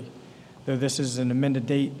 2023. Though this is an amended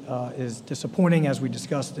date is disappointing, as we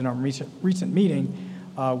discussed in our recent meeting,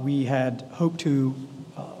 we had hoped to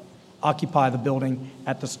occupy the building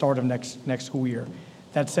at the start of next school year.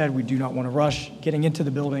 That said, we do not want to rush getting into the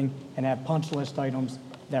building and have punch list items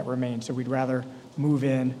that remain. So we'd rather move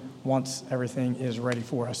in once everything is ready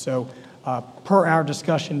for us. So per our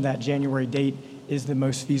discussion, that January date is the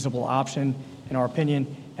most feasible option in our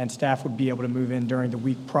opinion, and staff would be able to move in during the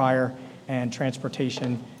week prior, and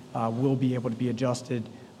transportation will be able to be adjusted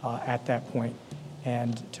at that point.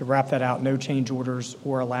 And to wrap that out, no change orders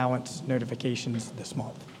or allowance notifications this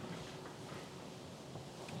month.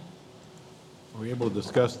 Are we able to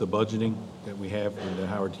discuss the budgeting that we have for the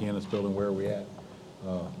Howard T. Ennis building? Where are we at?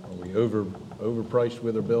 Are we overpriced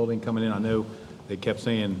with our building coming in? I know they kept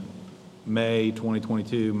saying May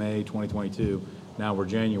 2022, May 2022. Now we're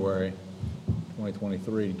January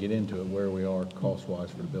 2023 to get into it, where we are cost-wise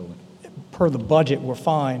for the building. Per the budget, we're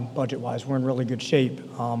fine budget-wise. We're in really good shape.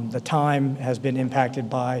 The time has been impacted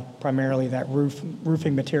by primarily that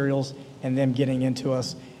roofing materials and them getting into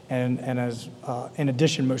us. And as in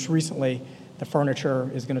addition, most recently, the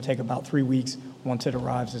furniture is going to take about 3 weeks once it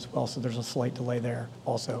arrives as well. So there's a slight delay there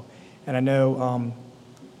also. And I know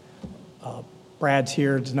Brad's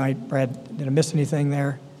here tonight. Brad, did I miss anything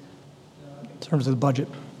there in terms of the budget?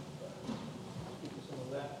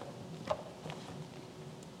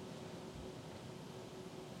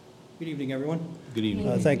 Good evening, everyone. Good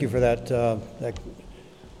evening. Thank you for that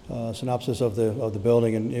synopsis of the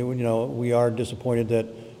building. And you know, we are disappointed that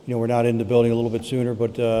we're not in the building a little bit sooner.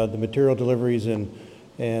 But the material deliveries and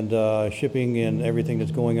shipping and everything that's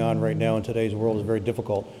going on right now in today's world is very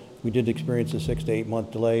difficult. We did experience a 6 to 8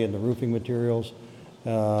 month delay in the roofing materials.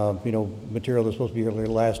 Material that's supposed to be here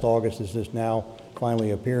last August is just now finally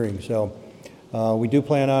appearing. So we do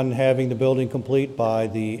plan on having the building complete by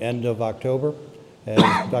the end of October. As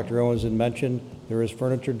Dr. Owens had mentioned, there is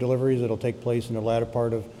furniture deliveries that will take place in the latter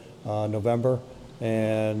part of November,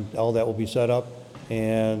 and all that will be set up,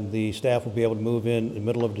 and the staff will be able to move in the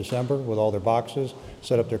middle of December with all their boxes,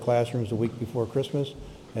 set up their classrooms the week before Christmas,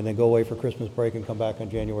 and then go away for Christmas break and come back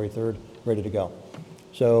on January 3rd, ready to go.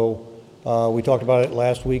 So we talked about it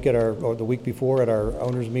last week or the week before at our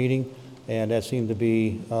owners meeting, and that seemed to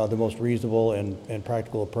be the most reasonable and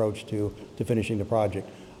practical approach to finishing the project.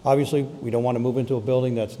 Obviously, we don't want to move into a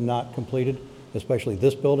building that's not completed, especially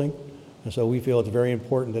this building. And so we feel it's very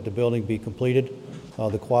important that the building be completed.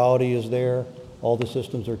 The quality is there. All the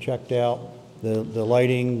systems are checked out. The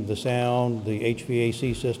lighting, the sound, the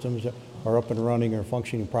HVAC systems are up and running and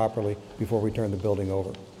functioning properly before we turn the building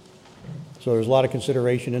over. So there's a lot of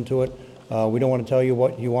consideration into it. We don't want to tell you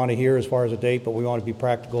what you want to hear as far as a date, but we want to be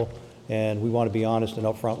practical, and we want to be honest and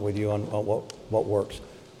upfront with you on what works.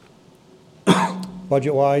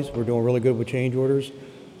 Budget-wise, we're doing really good with change orders.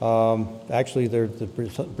 Actually, the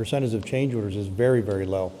percentage of change orders is very, very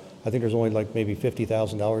low. I think there's only like maybe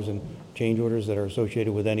 $50,000 in change orders that are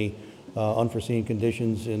associated with any unforeseen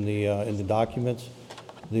conditions in the documents.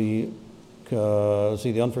 The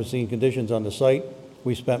unforeseen conditions on the site,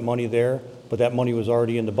 we spent money there, but that money was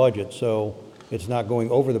already in the budget, so it's not going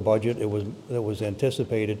over the budget. It was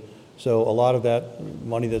anticipated. So a lot of that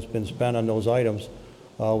money that's been spent on those items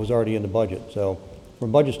was already in the budget. So from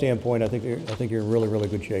a budget standpoint, I think you're in really, really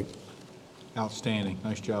good shape. Outstanding.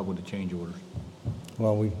 Nice job with the change orders.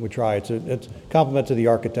 Well, we try. It's compliment to the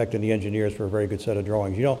architect and the engineers for a very good set of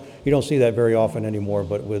drawings. You don't see that very often anymore,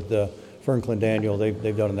 but with Fern Clendaniel,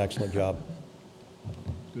 they've done an excellent job.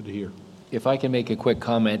 Good to hear. If I can make a quick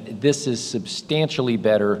comment, this is substantially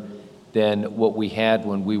better than what we had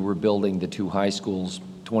when we were building the two high schools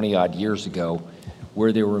 20-odd years ago,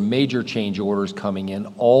 where there were major change orders coming in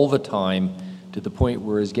all the time to the point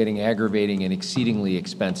where it's getting aggravating and exceedingly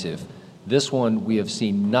expensive. This one, we have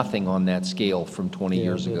seen nothing on that scale from 20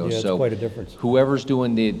 years ago. Yeah, it's so quite a difference. Whoever's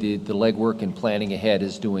doing the legwork and planning ahead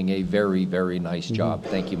is doing a very, very nice job.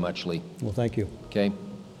 Thank you much, Lee. Well, thank you. Okay.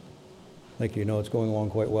 Thank you. No, it's going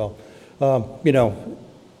along quite well. We're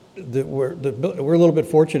a little bit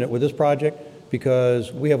fortunate with this project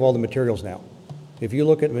because we have all the materials now. If you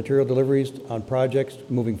look at material deliveries on projects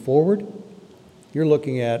moving forward, you're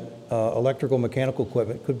looking at electrical, mechanical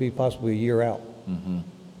equipment, could be possibly a year out.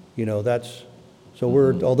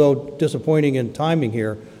 Although disappointing in timing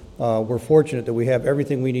here, we're fortunate that we have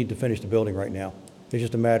everything we need to finish the building right now. It's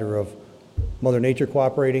just a matter of Mother Nature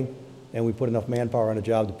cooperating, and we put enough manpower on the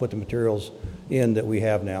job to put the materials in that we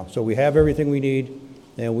have now. So we have everything we need,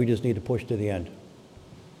 and we just need to push to the end.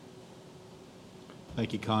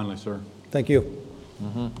 Thank you kindly, sir. Thank you.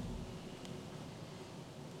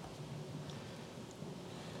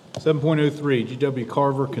 7.03, GW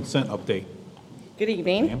Carver consent update. Good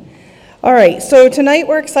evening. All right, so tonight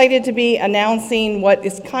we're excited to be announcing what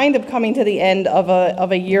is kind of coming to the end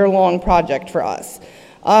of a year-long project for us.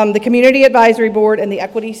 The Community Advisory Board and the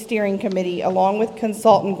Equity Steering Committee, along with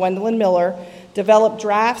consultant Gwendolyn Miller, developed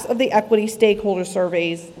drafts of the equity stakeholder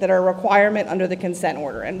surveys that are a requirement under the consent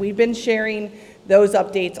order, and we've been sharing those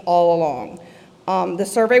updates all along. The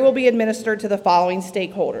survey will be administered to the following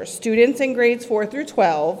stakeholders: students in grades 4 through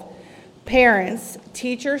 12, parents,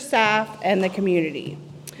 teachers, staff, and the community.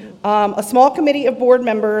 A small committee of board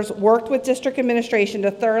members worked with district administration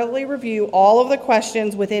to thoroughly review all of the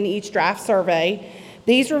questions within each draft survey.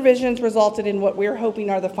 These revisions resulted in what we're hoping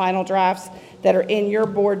are the final drafts that are in your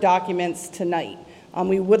board documents tonight.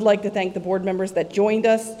 We would like to thank the board members that joined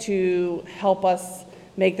us to help us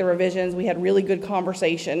make the revisions. We had really good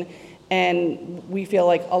conversation, and we feel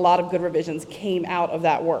like a lot of good revisions came out of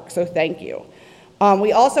that work, so thank you.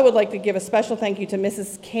 We also would like to give a special thank you to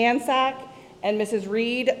Mrs. Kansack and Mrs.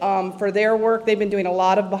 Reed for their work. They've been doing a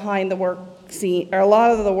lot of the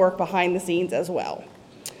work behind the scenes as well.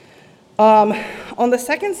 On the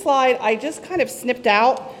second slide, I just kind of snipped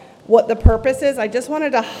out what the purpose is. I just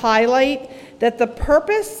wanted to highlight that the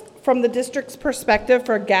purpose from the district's perspective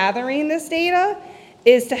for gathering this data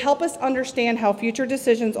is to help us understand how future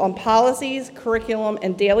decisions on policies, curriculum,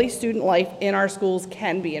 and daily student life in our schools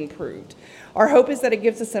can be improved. Our hope is that it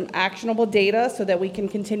gives us some actionable data so that we can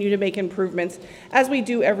continue to make improvements as we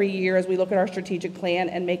do every year as we look at our strategic plan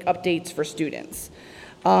and make updates for students.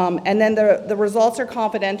 And then the results are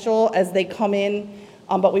confidential as they come in,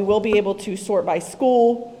 but we will be able to sort by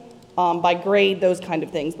school, by grade, those kind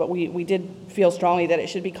of things. But we did feel strongly that it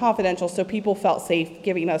should be confidential so people felt safe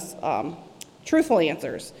giving us truthful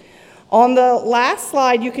answers. On the last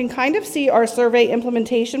slide, you can kind of see our survey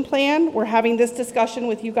implementation plan. We're having this discussion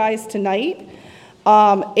with you guys tonight.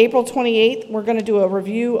 April 28th, we're going to do a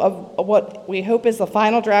review of what we hope is the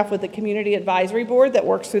final draft with the Community Advisory Board that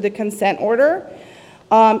works through the consent order.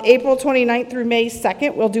 April 29th through May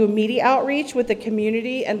 2nd, we'll do a media outreach with the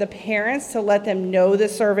community and the parents to let them know the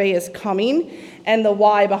survey is coming and the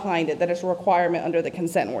why behind it, that it's a requirement under the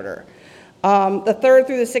consent order. The 3rd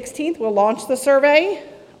through the 16th, we'll launch the survey.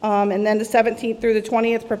 And then the 17th through the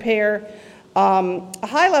 20th, prepare a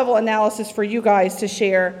high-level analysis for you guys to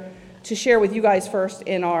share with you guys first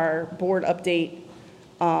in our board update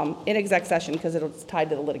in exec session, because it's tied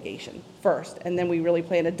to the litigation first. And then we really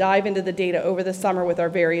plan to dive into the data over the summer with our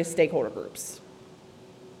various stakeholder groups.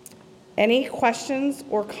 Any questions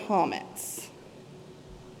or comments?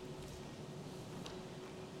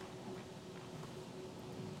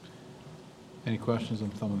 Any questions? I'm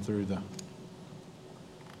thumbing through the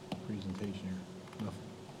presentation here. Nothing.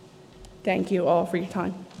 Thank you all for your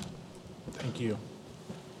time. Thank you.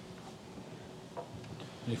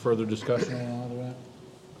 Any further discussion on all of that?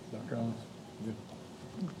 Dr. Owens? Good.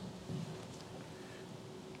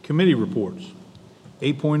 Committee reports.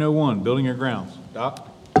 8.01, Building and Grounds. Doc?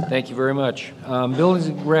 Thank you very much. Buildings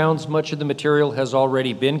and grounds, much of the material has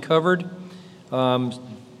already been covered.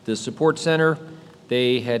 The support center,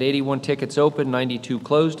 they had 81 tickets open, 92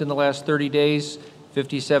 closed in the last 30 days,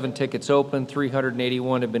 57 tickets open,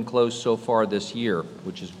 381 have been closed so far this year,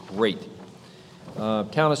 which is great. Town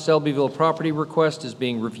of Selbyville property request is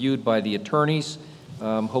being reviewed by the attorneys,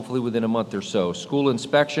 hopefully within a month or so. School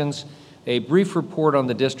inspections, a brief report on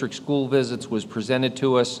the district school visits was presented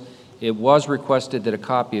to us. It was requested that a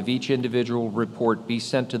copy of each individual report be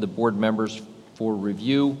sent to the board members for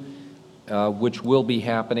review, which will be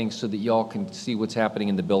happening so that y'all can see what's happening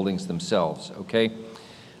in the buildings themselves, okay?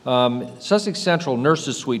 Sussex Central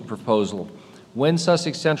Nurses Suite proposal. When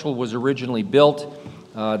Sussex Central was originally built,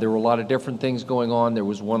 there were a lot of different things going on. There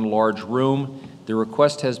was one large room. The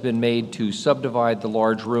request has been made to subdivide the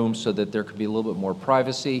large room so that there could be a little bit more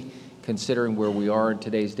privacy, considering where we are in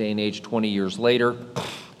today's day and age 20 years later.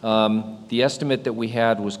 The estimate that we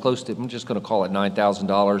had was close to, I'm just going to call it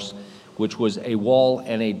 $9,000, which was a wall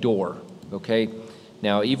and a door, okay?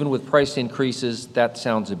 Now, even with price increases, that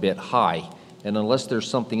sounds a bit high. And unless there's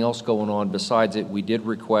something else going on besides it, we did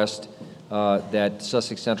request that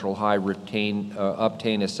Sussex Central High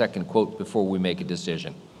obtain a second quote before we make a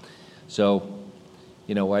decision. So,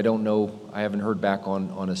 you know, I don't know, I haven't heard back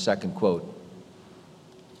on a second quote.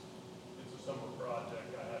 It's a summer project.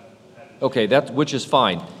 Okay, which is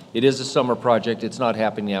fine. It is a summer project. It's not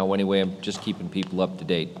happening now anyway. I'm just keeping people up to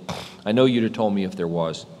date. I know you'd have told me if there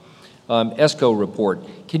was. ESCO report.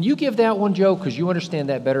 Can you give that one, Joe? Because you understand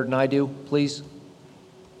that better than I do, please.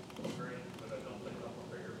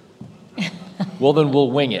 Well, then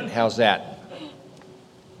we'll wing it. How's that?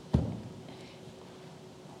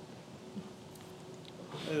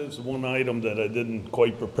 There's one item that I didn't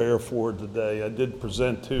quite prepare for today. I did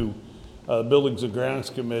present to Buildings and Grounds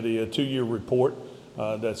Committee a 2-year report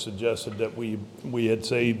that suggested that we had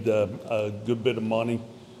saved a good bit of money,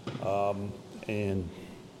 and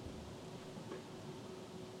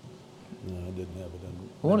no, I didn't have it in.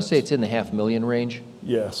 I want to say it's in the $500,000 range.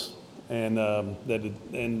 Yes, and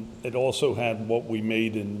it also had what we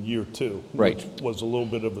made in year 2, right, which was a little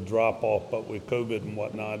bit of a drop off, but with COVID and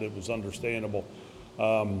whatnot, it was understandable.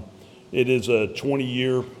 It is a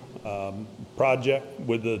 20-year project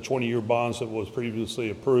with the 20-year bonds that was previously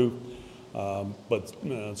approved, but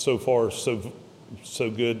so far so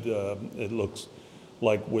good. It looks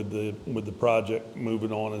like with the project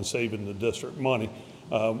moving on and saving the district money.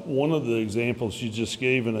 One of the examples you just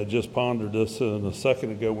gave, and I just pondered this a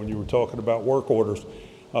second ago when you were talking about work orders.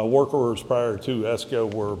 Work orders prior to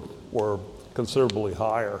ESCO were considerably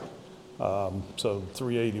higher. So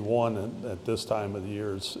 381 at this time of the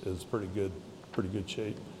year is pretty good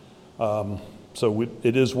shape. So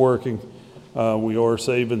it is working. We are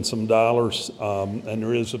saving some dollars, and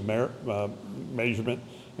there is a measurement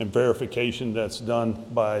and verification that's done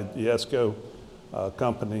by the ESCO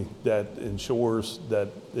company that ensures that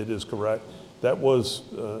it is correct. That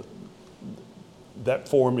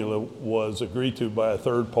formula was agreed to by a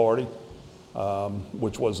third party,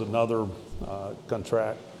 which was another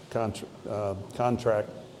contract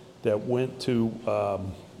that went to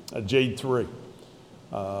a JADE 3,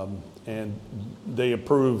 and they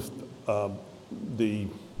approved the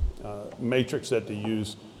matrix that they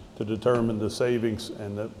used to determine the savings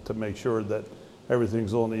and to make sure that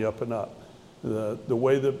everything's on the up and up. The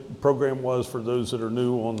way the program was, for those that are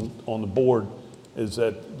new on the board, is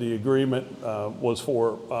that the agreement was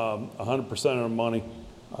for 100% of the money,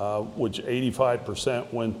 which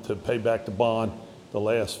 85% went to pay back the bond. The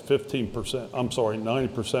last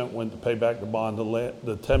 90% went to pay back the bond.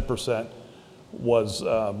 The 10% was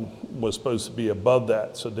supposed to be above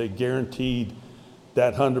that. So they guaranteed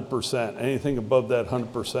that 100%. Anything above that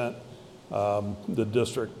 100%, the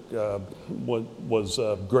district was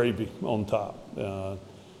gravy on top.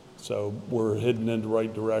 So we're heading in the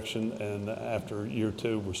right direction, and after year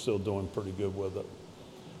 2, we're still doing pretty good with it.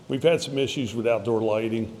 We've had some issues with outdoor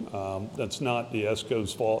lighting. That's not the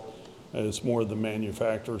ESCO's fault. It's more the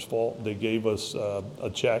manufacturer's fault. They gave us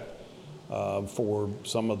a check for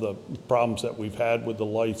some of the problems that we've had with the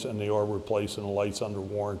lights, and they are replacing the lights under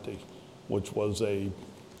warranty, which was a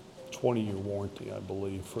 20-year warranty, I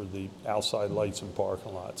believe, for the outside lights in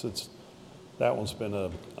parking lots. That one's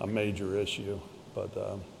been a major issue,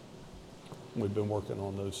 but we've been working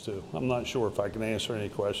on those too. I'm not sure if I can answer any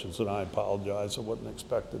questions, and I apologize. I wasn't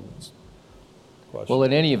expecting this question. Well,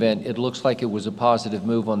 in any event, it looks like it was a positive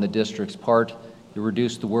move on the district's part. It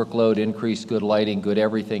reduced the workload, increased good lighting, good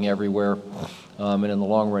everything everywhere, and in the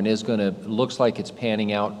long run looks like it's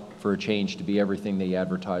panning out for a change to be everything they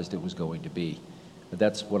advertised it was going to be. But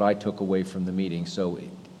that's what I took away from the meeting. So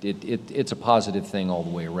it's a positive thing all the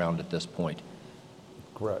way around at this point.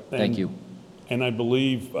 Correct. Thank you. And I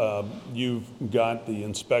believe you've got the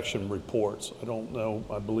inspection reports. I don't know,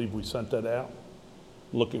 I believe we sent that out,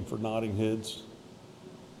 looking for nodding heads.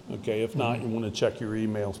 Okay, if not, you want to check your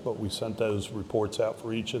emails, but we sent those reports out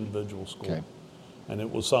for each individual school. Okay. And it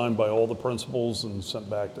was signed by all the principals and sent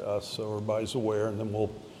back to us, so everybody's aware, and then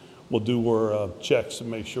we'll do our checks to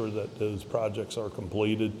make sure that those projects are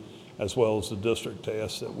completed, as well as the district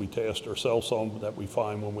tasks that we tasked ourselves on that we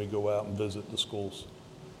find when we go out and visit the schools.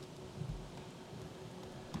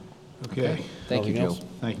 Okay. Thank you, Nothing Joe. else?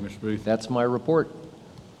 Thank you, Mr. Booth. That's my report.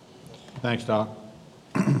 Thanks, Doc.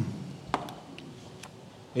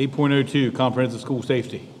 8.02, comprehensive school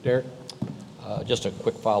safety. Derek? Just a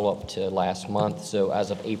quick follow-up to last month. So as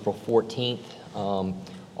of April 14th,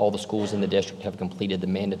 all the schools in the district have completed the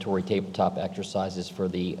mandatory tabletop exercises for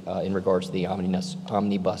the in regards to the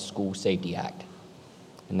Omnibus School Safety Act.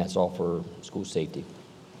 And that's all for school safety.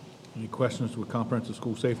 Any questions with comprehensive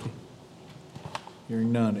school safety?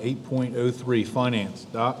 Hearing none. 8.03, finance.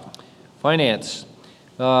 Doc? Finance.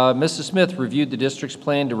 Mrs. Smith reviewed the district's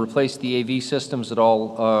plan to replace the AV systems at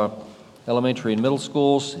all elementary and middle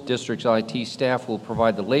schools. District's IT staff will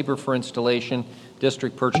provide the labor for installation.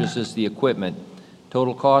 District purchases the equipment.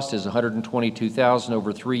 Total cost is $122,000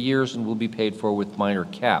 over 3 years and will be paid for with minor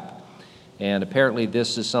cap. And apparently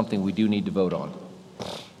this is something we do need to vote on.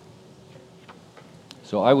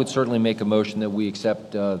 So I would certainly make a motion that we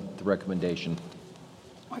accept the recommendation.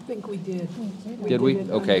 I think we did. Did we? did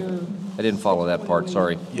it Okay. under- I didn't follow that part,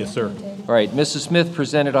 sorry. Yes, sir. All right, Mrs. Smith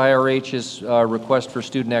presented IRH's request for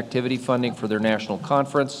student activity funding for their national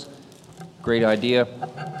conference. Great idea.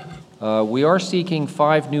 We are seeking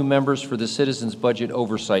 5 new members for the Citizens Budget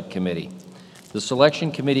Oversight Committee. The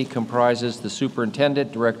selection committee comprises the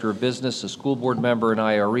superintendent, director of business, a school board member, an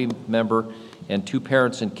IRE member, and 2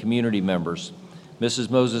 parents and community members.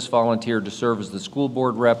 Mrs. Moses volunteered to serve as the school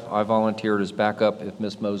board rep. I volunteered as backup if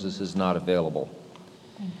Ms. Moses is not available.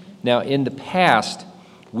 Now, in the past,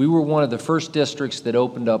 we were one of the first districts that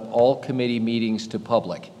opened up all committee meetings to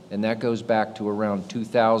public, and that goes back to around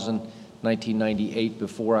 2000, 1998,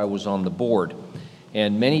 before I was on the board.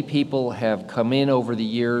 And many people have come in over the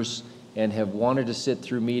years and have wanted to sit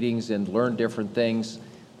through meetings and learn different things.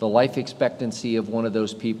 The life expectancy of one of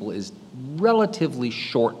those people is relatively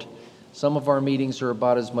short. Some of our meetings are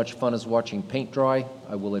about as much fun as watching paint dry,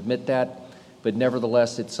 I will admit that, but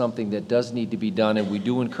nevertheless, it's something that does need to be done, and we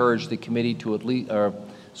do encourage the committee to at least,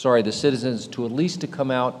 the citizens to at least to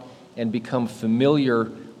come out and become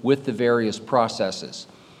familiar with the various processes.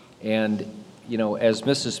 And, you know, as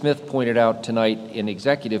Mrs. Smith pointed out tonight in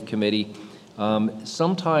executive committee,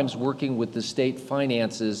 sometimes working with the state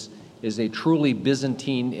finances is a truly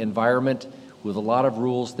Byzantine environment with a lot of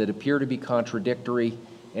rules that appear to be contradictory.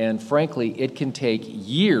 And frankly, it can take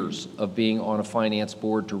years of being on a finance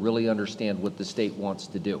board to really understand what the state wants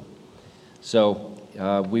to do. So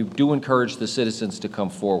we do encourage the citizens to come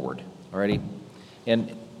forward, all righty?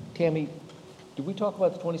 And Tammy, did we talk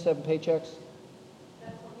about the 27 paychecks?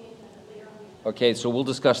 Okay, so we'll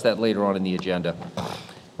discuss that later on in the agenda.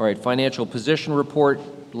 All right, financial position report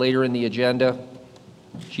later in the agenda.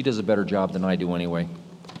 She does a better job than I do anyway.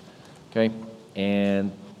 Okay,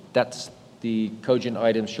 and that's the cogent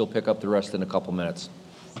items. She'll pick up the rest in a couple minutes.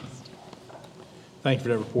 Thank you for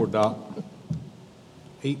that report, Doc.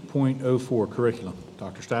 8.04, curriculum.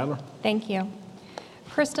 Dr. Stadler? Thank you.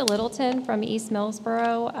 Krista Littleton from East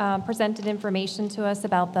Millsboro presented information to us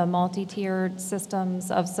about the multi-tiered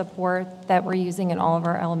systems of support that we're using in all of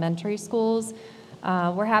our elementary schools.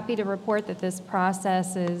 We're happy to report that this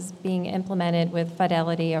process is being implemented with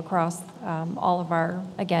fidelity across all of our,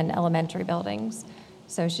 again, elementary buildings.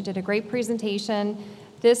 So she did a great presentation.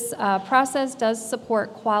 This process does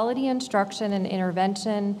support quality instruction and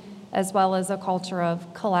intervention, as well as a culture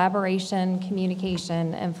of collaboration,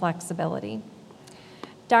 communication, and flexibility.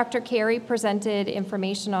 Dr. Carey presented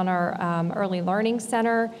information on our Early Learning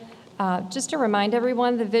Center. Just to remind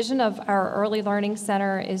everyone, the vision of our Early Learning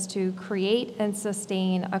Center is to create and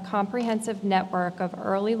sustain a comprehensive network of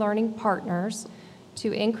early learning partners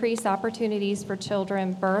to increase opportunities for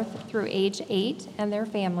children birth through age 8 and their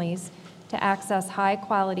families to access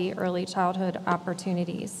high-quality early childhood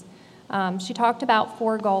opportunities. She talked about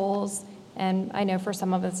 4 goals, and I know for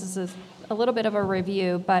some of us this is a little bit of a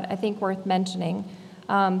review, but I think worth mentioning.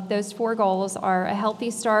 Those 4 goals are a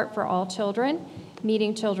healthy start for all children,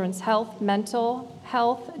 meeting children's health, mental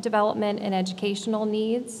health, development, and educational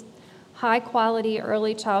needs, high-quality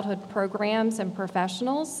early childhood programs and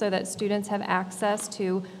professionals so that students have access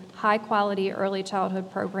to high-quality early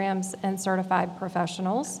childhood programs and certified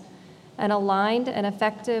professionals, an aligned and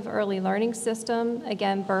effective early learning system,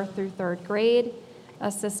 again, birth through third grade,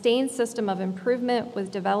 a sustained system of improvement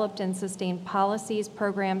with developed and sustained policies,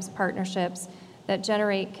 programs, partnerships that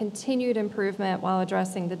generate continued improvement while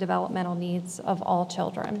addressing the developmental needs of all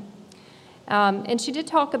children. And she did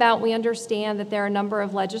talk about, we understand that there are a number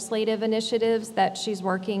of legislative initiatives that she's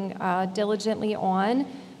working diligently on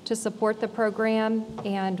to support the program,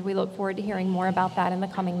 and we look forward to hearing more about that in the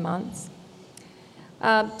coming months.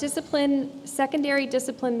 Secondary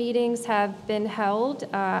discipline meetings have been held.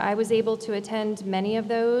 I was able to attend many of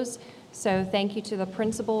those, so thank you to the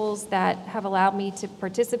principals that have allowed me to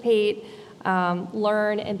participate,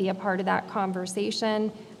 learn, and be a part of that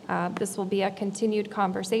conversation. This will be a continued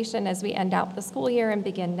conversation as we end out the school year and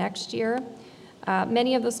begin next year.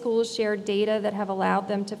 Many of the schools shared data that have allowed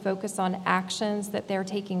them to focus on actions that they're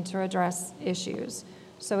taking to address issues.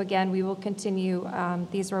 So again, we will continue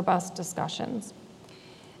these robust discussions.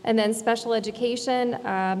 And then special education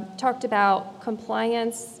talked about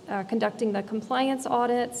compliance, conducting the compliance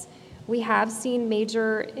audits. We have seen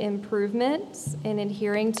major improvements in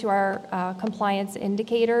adhering to our compliance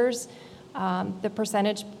indicators. The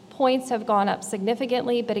percentage points have gone up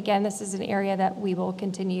significantly, but again, this is an area that we will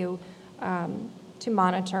continue to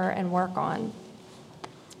monitor and work on.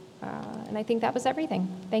 And I think that was everything.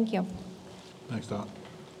 Thank you. Thanks, Doc.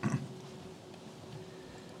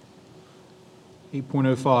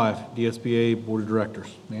 8.05, DSBA Board of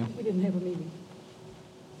Directors. Ma'am? We didn't have a meeting.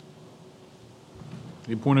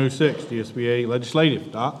 8.06, DSBA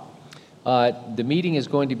Legislative. Doc? The meeting is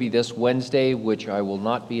going to be this Wednesday, which I will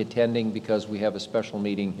not be attending because we have a special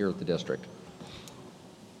meeting here at the district.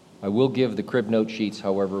 I will give the crib note sheets,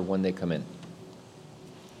 however, when they come in.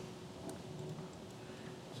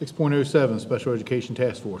 6.07, Special Education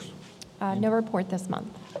Task Force. No report this month.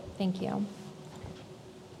 Thank you.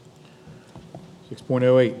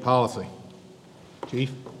 6.08, Policy.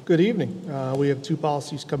 Chief? Good evening. We have two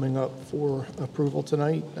policies coming up for approval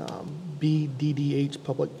tonight. BDDH,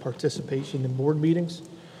 Public Participation in Board Meetings.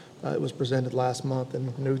 It was presented last month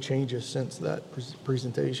and no changes since that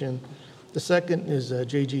presentation. The second is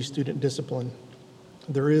JG Student Discipline.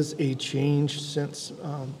 There is a change since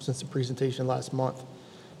the presentation last month.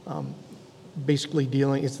 Basically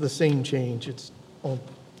it's the same change. It's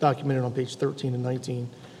documented on page 13 and 19,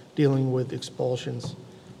 dealing with expulsions.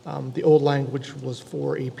 The old language was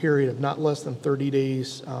for a period of not less than 30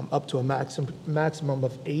 days, up to a maximum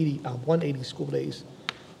of 180 school days.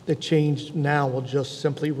 The change now will just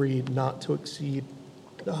simply read not to exceed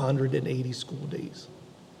 180 school days.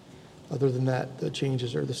 Other than that, the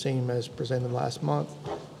changes are the same as presented last month.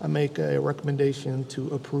 I make a recommendation to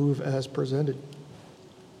approve as presented.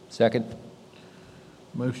 Second.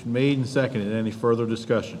 Motion made and seconded. Any further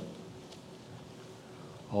discussion?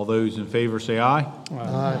 All those in favor say aye.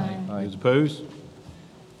 Aye. Those opposed?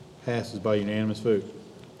 Passes by unanimous vote.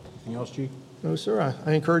 Anything else, Chief? No, sir.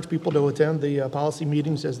 I encourage people to attend the policy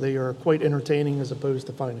meetings as they are quite entertaining as opposed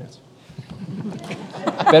to finance.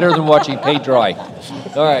 Better than watching paint dry.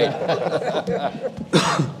 All right.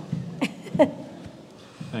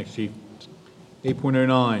 Thanks, Chief.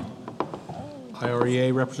 8.09,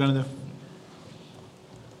 IREA Representative.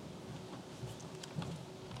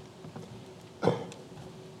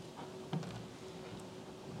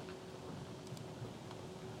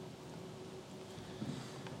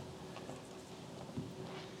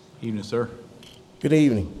 Evening, sir. Good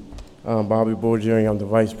evening. I'm Bobby Borgeri. I'm the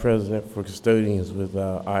Vice President for Custodians with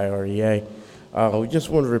IREA. We just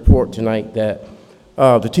want to report tonight that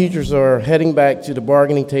the teachers are heading back to the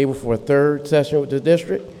bargaining table for a third session with the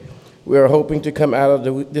district. We are hoping to come out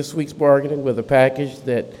of this week's bargaining with a package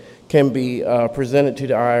that can be presented to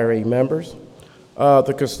the IRA members.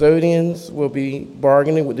 The custodians will be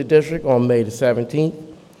bargaining with the district on May the 17th.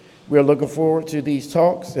 We are looking forward to these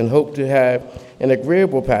talks and hope to have an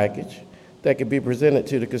agreeable package that can be presented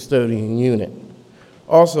to the custodian unit.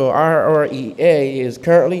 Also, IREA is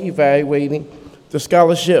currently evaluating the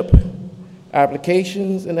scholarship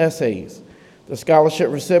applications and essays. The scholarship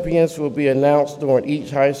recipients will be announced during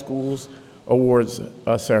each high school's awards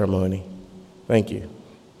ceremony. Thank you.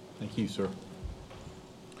 Thank you, sir.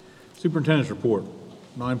 Superintendent's report,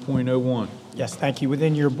 9.01. Yes, thank you.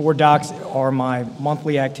 Within your board docs are my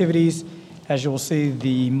monthly activities. As you'll see,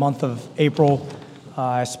 the month of April,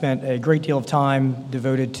 I spent a great deal of time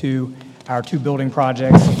devoted to our two building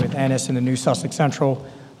projects with Ennis and the new Sussex Central,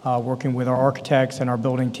 working with our architects and our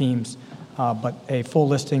building teams. But a full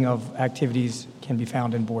listing of activities can be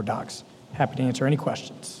found in board docs. Happy to answer any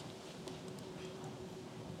questions.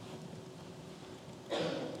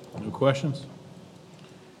 No questions?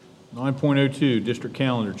 9.02, district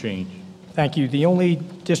calendar change. Thank you. The only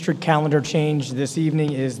district calendar change this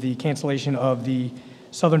evening is the cancellation of the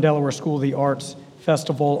Southern Delaware School of the Arts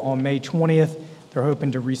Festival on May 20th. They're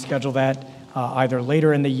hoping to reschedule that either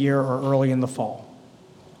later in the year or early in the fall.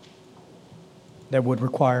 That would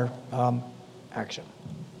require action.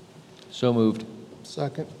 So moved.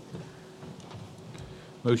 Second.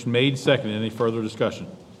 Motion made, seconded. Any further discussion?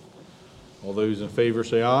 All those in favor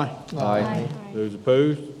say aye. Aye. Those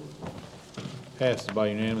opposed? Passes by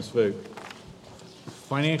unanimous vote.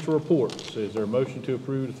 Financial reports. Is there a motion to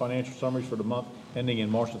approve the financial summaries for the month ending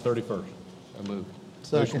in March the 31st? So moved.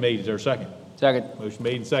 Motion made. Is there a second? Second. Motion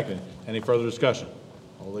made and seconded. Any further discussion?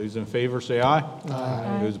 All those in favor say aye.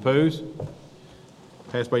 Aye. Those opposed?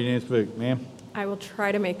 Passed by unanimous vote. Ma'am? I will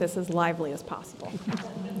try to make this as lively as possible.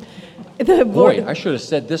 Boy, I should have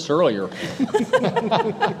said this earlier.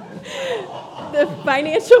 The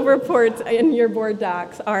financial reports in your board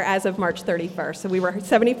docs are as of March 31st. So we were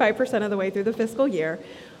 75% of the way through the fiscal year.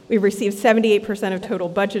 We received 78% of total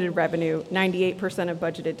budgeted revenue, 98% of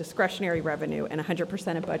budgeted discretionary revenue, and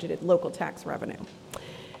 100% of budgeted local tax revenue.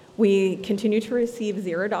 We continue to receive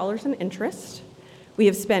 $0 in interest. We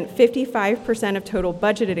have spent 55% of total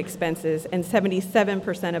budgeted expenses and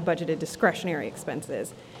 77% of budgeted discretionary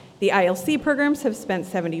expenses. The ILC programs have spent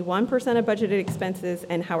 71% of budgeted expenses,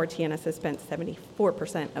 and Howard TNS has spent 74%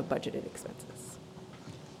 of budgeted expenses.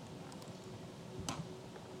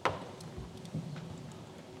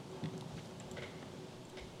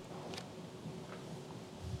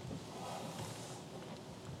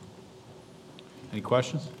 Any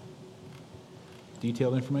questions?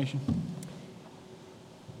 Detailed information?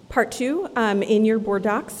 Part 2, in your board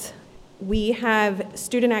docs, we have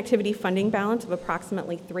student activity funding balance of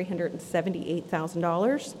approximately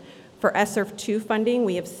 $378,000. For ESSER 2 funding,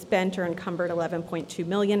 we have spent or encumbered $11.2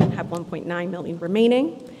 million and have $1.9 million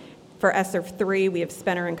remaining. For ESSER 3, we have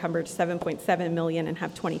spent or encumbered $7.7 million and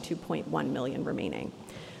have $22.1 million remaining.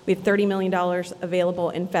 We have $30 million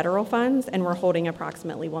available in federal funds, and we're holding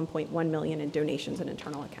approximately $1.1 million in donations and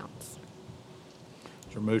internal accounts. Is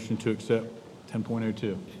there a motion to accept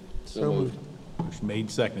 10.02? So moved. Motion made,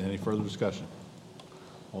 seconded. Any further discussion?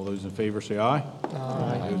 All those in favor say aye.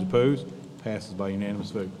 Aye. Those opposed? Passes by unanimous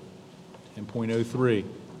vote. 10.03,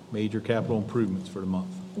 major capital improvements for the month.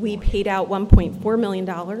 We paid out $1.4 million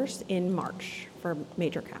in March for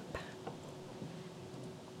major cap.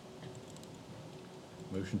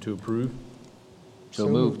 Motion to approve? So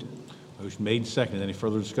moved. Motion made, seconded. Any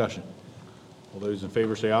further discussion? All those in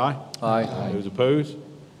favor say aye. Aye. Those opposed?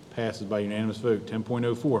 Passes by unanimous vote.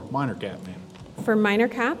 10.04, minor cap, ma'am. For minor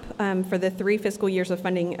cap, for the 3 fiscal years of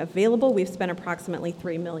funding available, we've spent approximately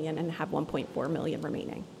 $3 million and have $1.4 million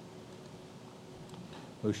remaining.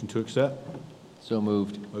 Motion to accept? So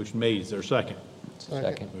moved. Motion made. Is there a second?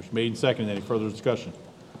 Second. Motion made and seconded. Any further discussion?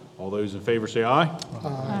 All those in favor say aye.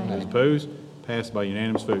 Aye. Those opposed? Passed by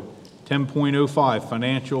unanimous vote. 10.05,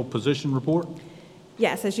 financial position report.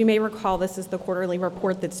 Yes, as you may recall, this is the quarterly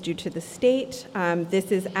report that's due to the state.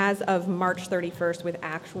 This is as of March 31st with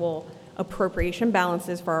actual appropriation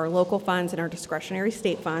balances for our local funds and our discretionary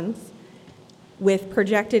state funds. With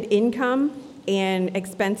projected income and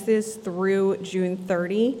expenses through June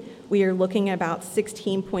 30, we are looking at about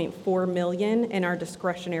 $16.4 million in our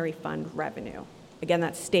discretionary fund revenue. Again,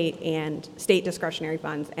 that's state discretionary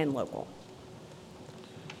funds and local.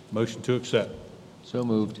 Motion to accept. So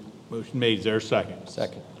moved. Motion made. Is there a second?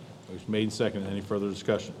 Second. Motion made and seconded. Any further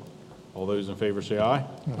discussion? All those in favor say aye.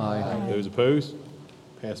 Aye. Those opposed?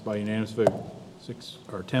 Passed by unanimous vote.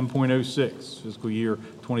 10.06, fiscal year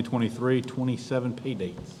 2023, 27 pay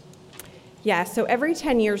dates. Yeah, so every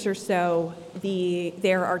 10 years or so,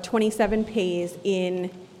 there are 27 pays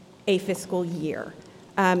in a fiscal year.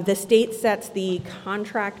 The state sets the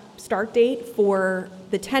contract start date for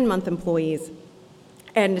the 10-month employees,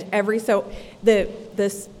 and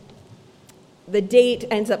the date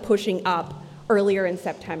ends up pushing up earlier in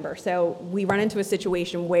September. So we run into a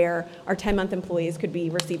situation where our 10-month employees could be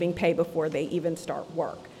receiving pay before they even start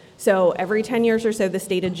work. So every 10 years or so, the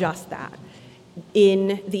state adjusts that.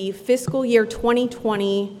 In the fiscal year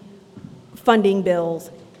 2020 funding bills,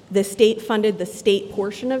 the state funded the state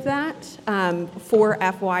portion of that for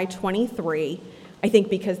FY23, I think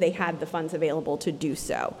because they had the funds available to do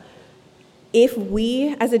so. If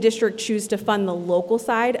we, as a district, choose to fund the local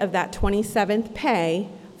side of that 27th pay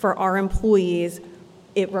for our employees,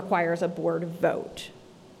 it requires a board vote.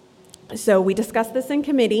 So we discussed this in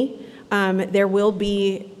committee. There will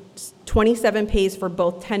be 27 pays for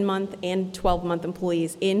both 10-month and 12-month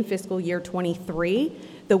employees in fiscal year 23,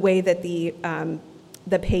 the way that the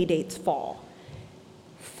pay dates fall.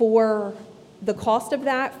 For The cost of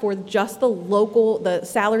that for just the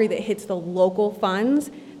salary that hits the local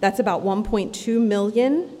funds, that's about $1.2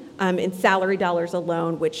 million in salary dollars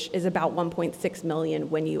alone, which is about $1.6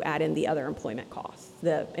 million when you add in the other employment costs,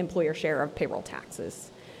 the employer share of payroll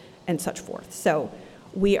taxes and such forth. So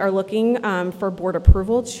we are looking for board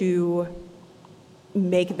approval to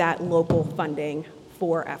make that local funding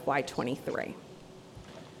for FY23.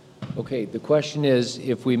 Okay, the question is,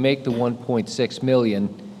 if we make the 1.6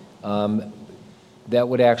 million, that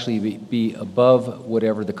would actually be above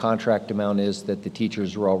whatever the contract amount is that the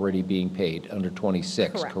teachers are already being paid under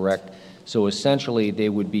 26, correct? So essentially, they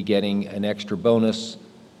would be getting an extra bonus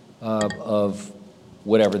of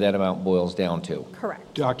whatever that amount boils down to.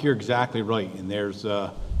 Correct. Doc, you're exactly right, and there's,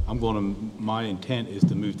 my intent is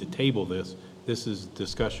to move to table this. This is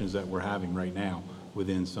discussions that we're having right now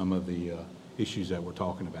within some of the issues that we're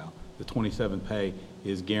talking about. The 27 pay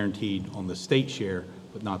is guaranteed on the state share,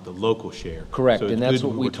 but not the local share. Correct, So it's and that's good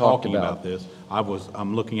what we're we talked talking about. this.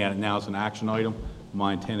 I'm looking at it now as an action item.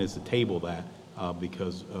 My intent is to table that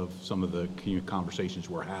because of some of the conversations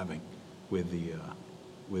we're having with the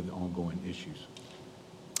ongoing issues.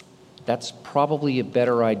 That's probably a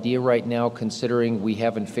better idea right now, considering we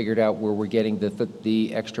haven't figured out where we're getting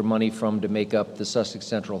the extra money from to make up the Sussex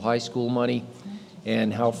Central High School money,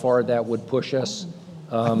 and how far that would push us.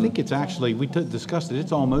 I think it's actually, discussed it,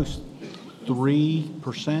 it's almost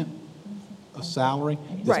 3% of salary.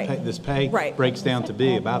 This pay breaks down to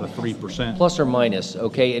be about a 3%. Plus or minus,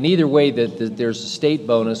 okay? And either way, there's a state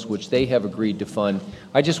bonus, which they have agreed to fund.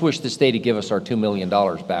 I just wish the state would give us our $2 million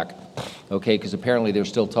back, okay? Because apparently they're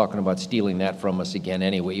still talking about stealing that from us again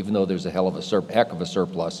anyway, even though there's a heck of a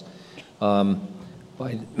surplus. So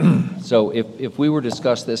if we were to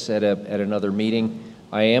discuss this at another meeting,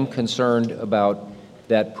 I am concerned about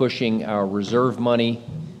that pushing our reserve money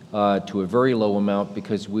to a very low amount,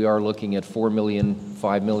 because we are looking at $4 million,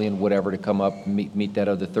 $5 million, whatever, to come up and meet that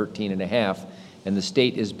other 13.5, and the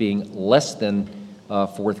state is being less than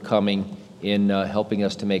forthcoming in helping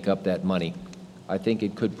us to make up that money. I think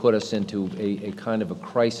it could put us into a kind of a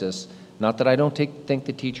crisis. Not that I don't think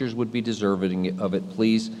the teachers would be deserving of it,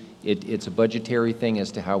 please. It's a budgetary thing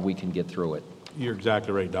as to how we can get through it. You're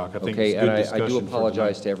exactly right, Doc. I think Okay, it's good and discussion. I do for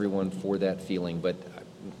apologize tonight. to everyone for that feeling, but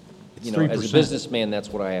It's you know, as a 3%. businessman, that's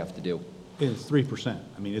what I have to do. It's 3%.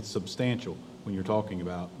 I mean, it's substantial when you're talking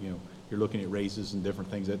about, you're looking at raises and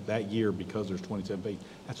different things. That year, because there's 27 pay,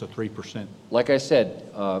 that's a 3%. Like I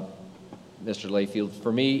said, Mr. Layfield,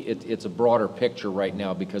 for me, it's a broader picture right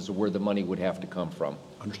now because of where the money would have to come from.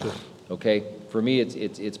 Understood. Okay? For me,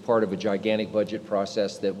 it's part of a gigantic budget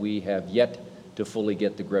process that we have yet to fully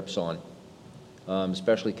get the grips on,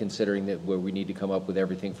 especially considering that where we need to come up with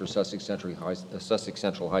everything for Sussex Central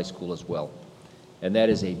High School as well. And that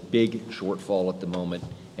is a big shortfall at the moment.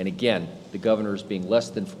 And again, the governor is being less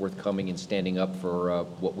than forthcoming in standing up for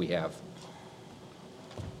what we have.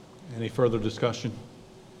 Any further discussion?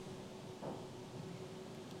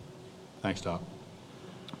 Thanks, Doc.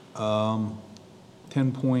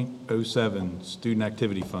 10.07, student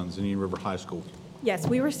activity funds, Indian River High School. Yes,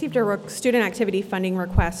 we received a student activity funding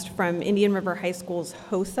request from Indian River High School's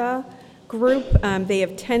HOSA group. They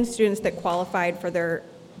have 10 students that qualified for their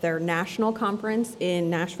national conference in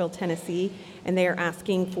Nashville, Tennessee, and they are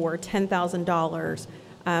asking for $10,000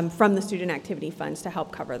 from the student activity funds to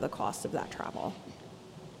help cover the cost of that travel.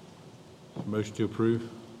 Motion to approve?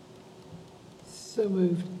 So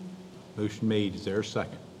moved. Motion made. Is there a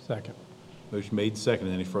second? Second. Motion made, second.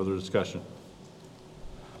 Any further discussion?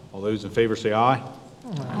 All those in favor say aye.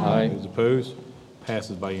 Aye. Those opposed?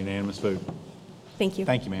 Passes by unanimous vote. Thank you.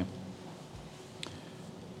 Thank you, ma'am.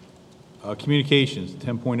 Communications,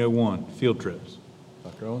 10.01, field trips.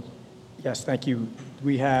 Dr. Owens? Yes, thank you.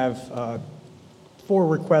 We have 4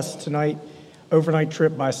 requests tonight. Overnight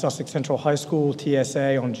trip by Sussex Central High School,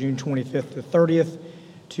 TSA, on June 25th to 30th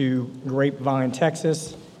to Grapevine,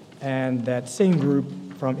 Texas. And that same group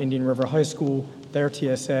from Indian River High School, their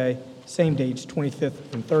TSA, same dates,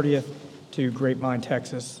 25th and 30th to Grapevine,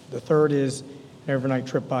 Texas. The third is an overnight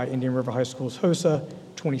trip by Indian River High School's HOSA,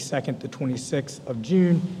 22nd to 26th of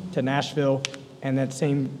June to Nashville. And that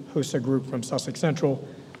same HOSA group from Sussex Central,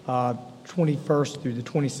 21st through the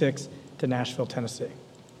 26th to Nashville, Tennessee.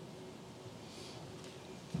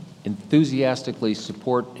 Enthusiastically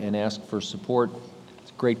support and ask for support.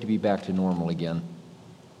 It's great to be back to normal again.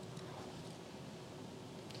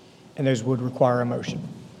 And those would require a motion.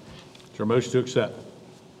 Is there a motion to accept?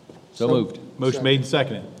 So moved. Motion made and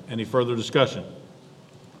seconded. Any further discussion?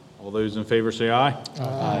 All those in favor say aye.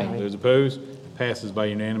 Aye. Those opposed? Passes by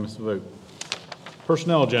unanimous vote.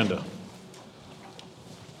 Personnel agenda.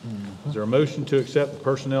 Is there a motion to accept the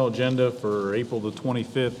personnel agenda for April the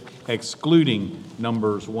 25th, excluding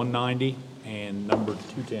numbers 190 and number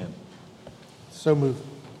 210? So moved.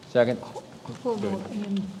 Second.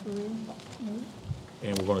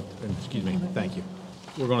 And we're going to, excuse me, thank you.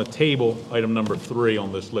 We're going to table item number 3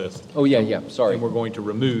 on this list. Oh, yeah, sorry. And we're going to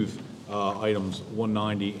remove items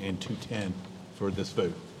 190 and 210 for this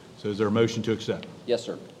vote. So is there a motion to accept? Yes,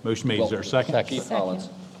 sir. Motion made. Is there a second? Keith Collins.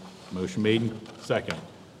 Motion made and second.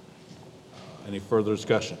 Any further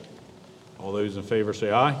discussion? All those in favor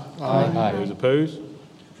say aye. Aye. Those opposed?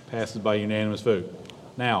 Passes by unanimous vote.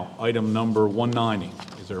 Now, item number 190.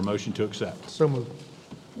 Is there a motion to accept? So moved.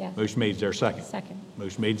 Yes. Motion made. Is there a second? Second.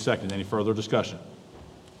 Motion made and second. Any further discussion?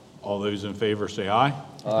 All those in favor say aye.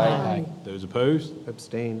 Aye. Those opposed?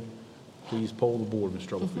 Abstain. Please poll the board, Ms.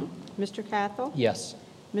 Stubblefield. Mr. Cathell? Yes.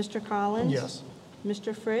 Mr. Collins? Yes.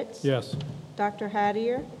 Mr. Fritz? Yes. Dr.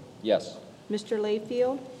 Hattier? Yes. Mr.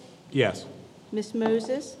 Layfield? Yes. Ms.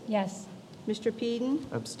 Moses? Yes. Mr. Peden?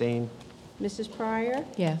 Abstain. Mrs. Pryor?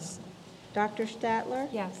 Yes. Dr. Statler?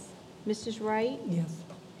 Yes. Mrs. Wright? Yes.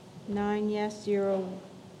 9 yes, 0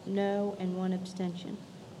 no, and 1 abstention.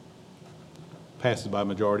 Passes by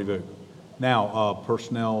majority vote. Now,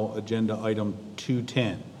 personnel agenda item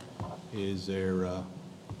 210. Is there a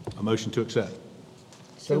motion to accept?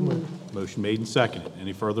 So moved. Motion made and seconded.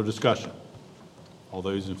 Any further discussion? All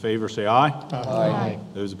those in favor say aye. Aye.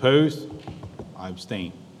 Those opposed? I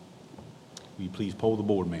abstain. Will you please poll the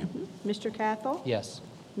board, ma'am? Mr. Cathell? Yes.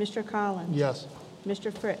 Mr. Collins? Yes.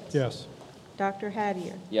 Mr. Fritz? Yes. Dr.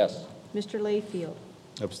 Hattier? Yes. Mr. Layfield?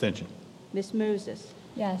 Abstention. Ms. Moses?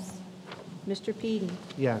 Yes. Mr. Peden?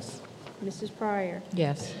 Yes. Mrs. Pryor?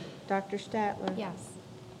 Yes. Dr. Statler? Yes.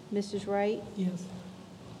 Mrs. Wright? Yes.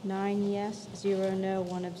 9 yes, 0 no,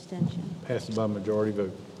 1 abstention. Passes by majority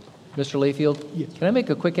vote. Mr. Layfield? Can I make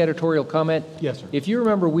a quick editorial comment? Yes, sir. If you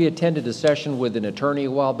remember, we attended a session with an attorney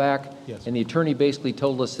a while back. Yes. And the attorney basically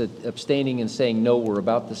told us that abstaining and saying no were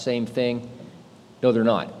about the same thing. No, they're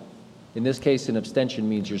not. In this case, an abstention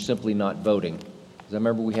means you're simply not voting. Because I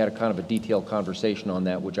remember we had a kind of a detailed conversation on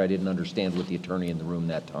that, which I didn't understand with the attorney in the room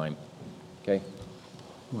that time. Okay?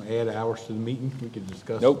 Want to add hours to the meeting? We could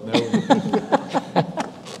discuss. Nope. No.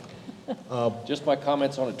 Just my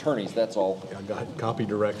comments on attorneys, that's all. I got copy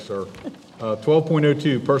direct, sir.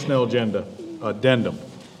 12.02, personnel agenda, addendum.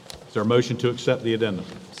 Is there a motion to accept the addendum?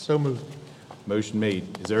 So moved. Motion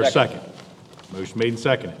made. Is there a second? Motion made and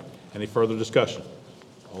seconded. Any further discussion?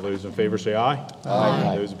 All those in favor say aye.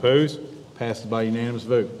 Aye. Those opposed? Passes by unanimous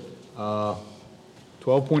vote.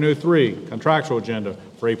 12.03, contractual agenda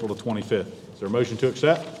for April the 25th. Is there a motion to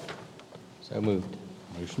accept? So moved.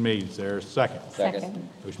 Motion made. Is there a second? Second.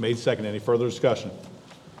 Motion made, second. Any further discussion?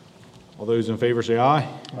 All those in favor say aye.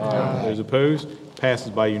 Aye. Those opposed?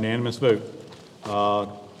 Passes by unanimous vote.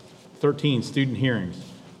 13, student hearings.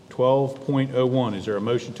 12.01, is there a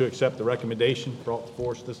motion to accept the recommendation brought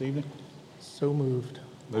before us this evening? So moved.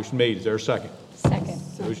 Motion made. Is there a second? Second.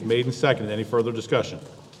 Motion made and seconded. Any further discussion?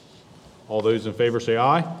 All those in favor say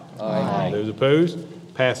aye. Aye. Those opposed?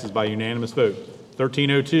 Passes by unanimous vote.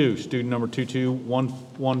 1302, student number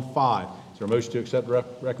 22115. Is there a motion to accept the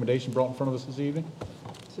recommendation brought in front of us this evening?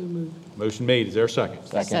 So moved. Motion made. Is there a second?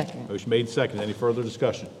 Second. Motion made and seconded. Any further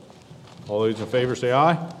discussion? All those in favor say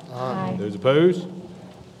aye. Aye. Those opposed?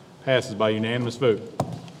 Passes by unanimous vote.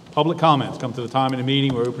 Public comments. Come to the time in the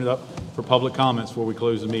meeting. We're opening it up for public comments before we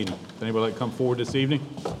close the meeting. Does anybody like to come forward this evening?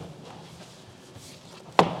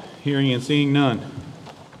 Hearing and seeing none.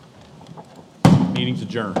 Meeting's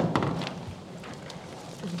adjourned.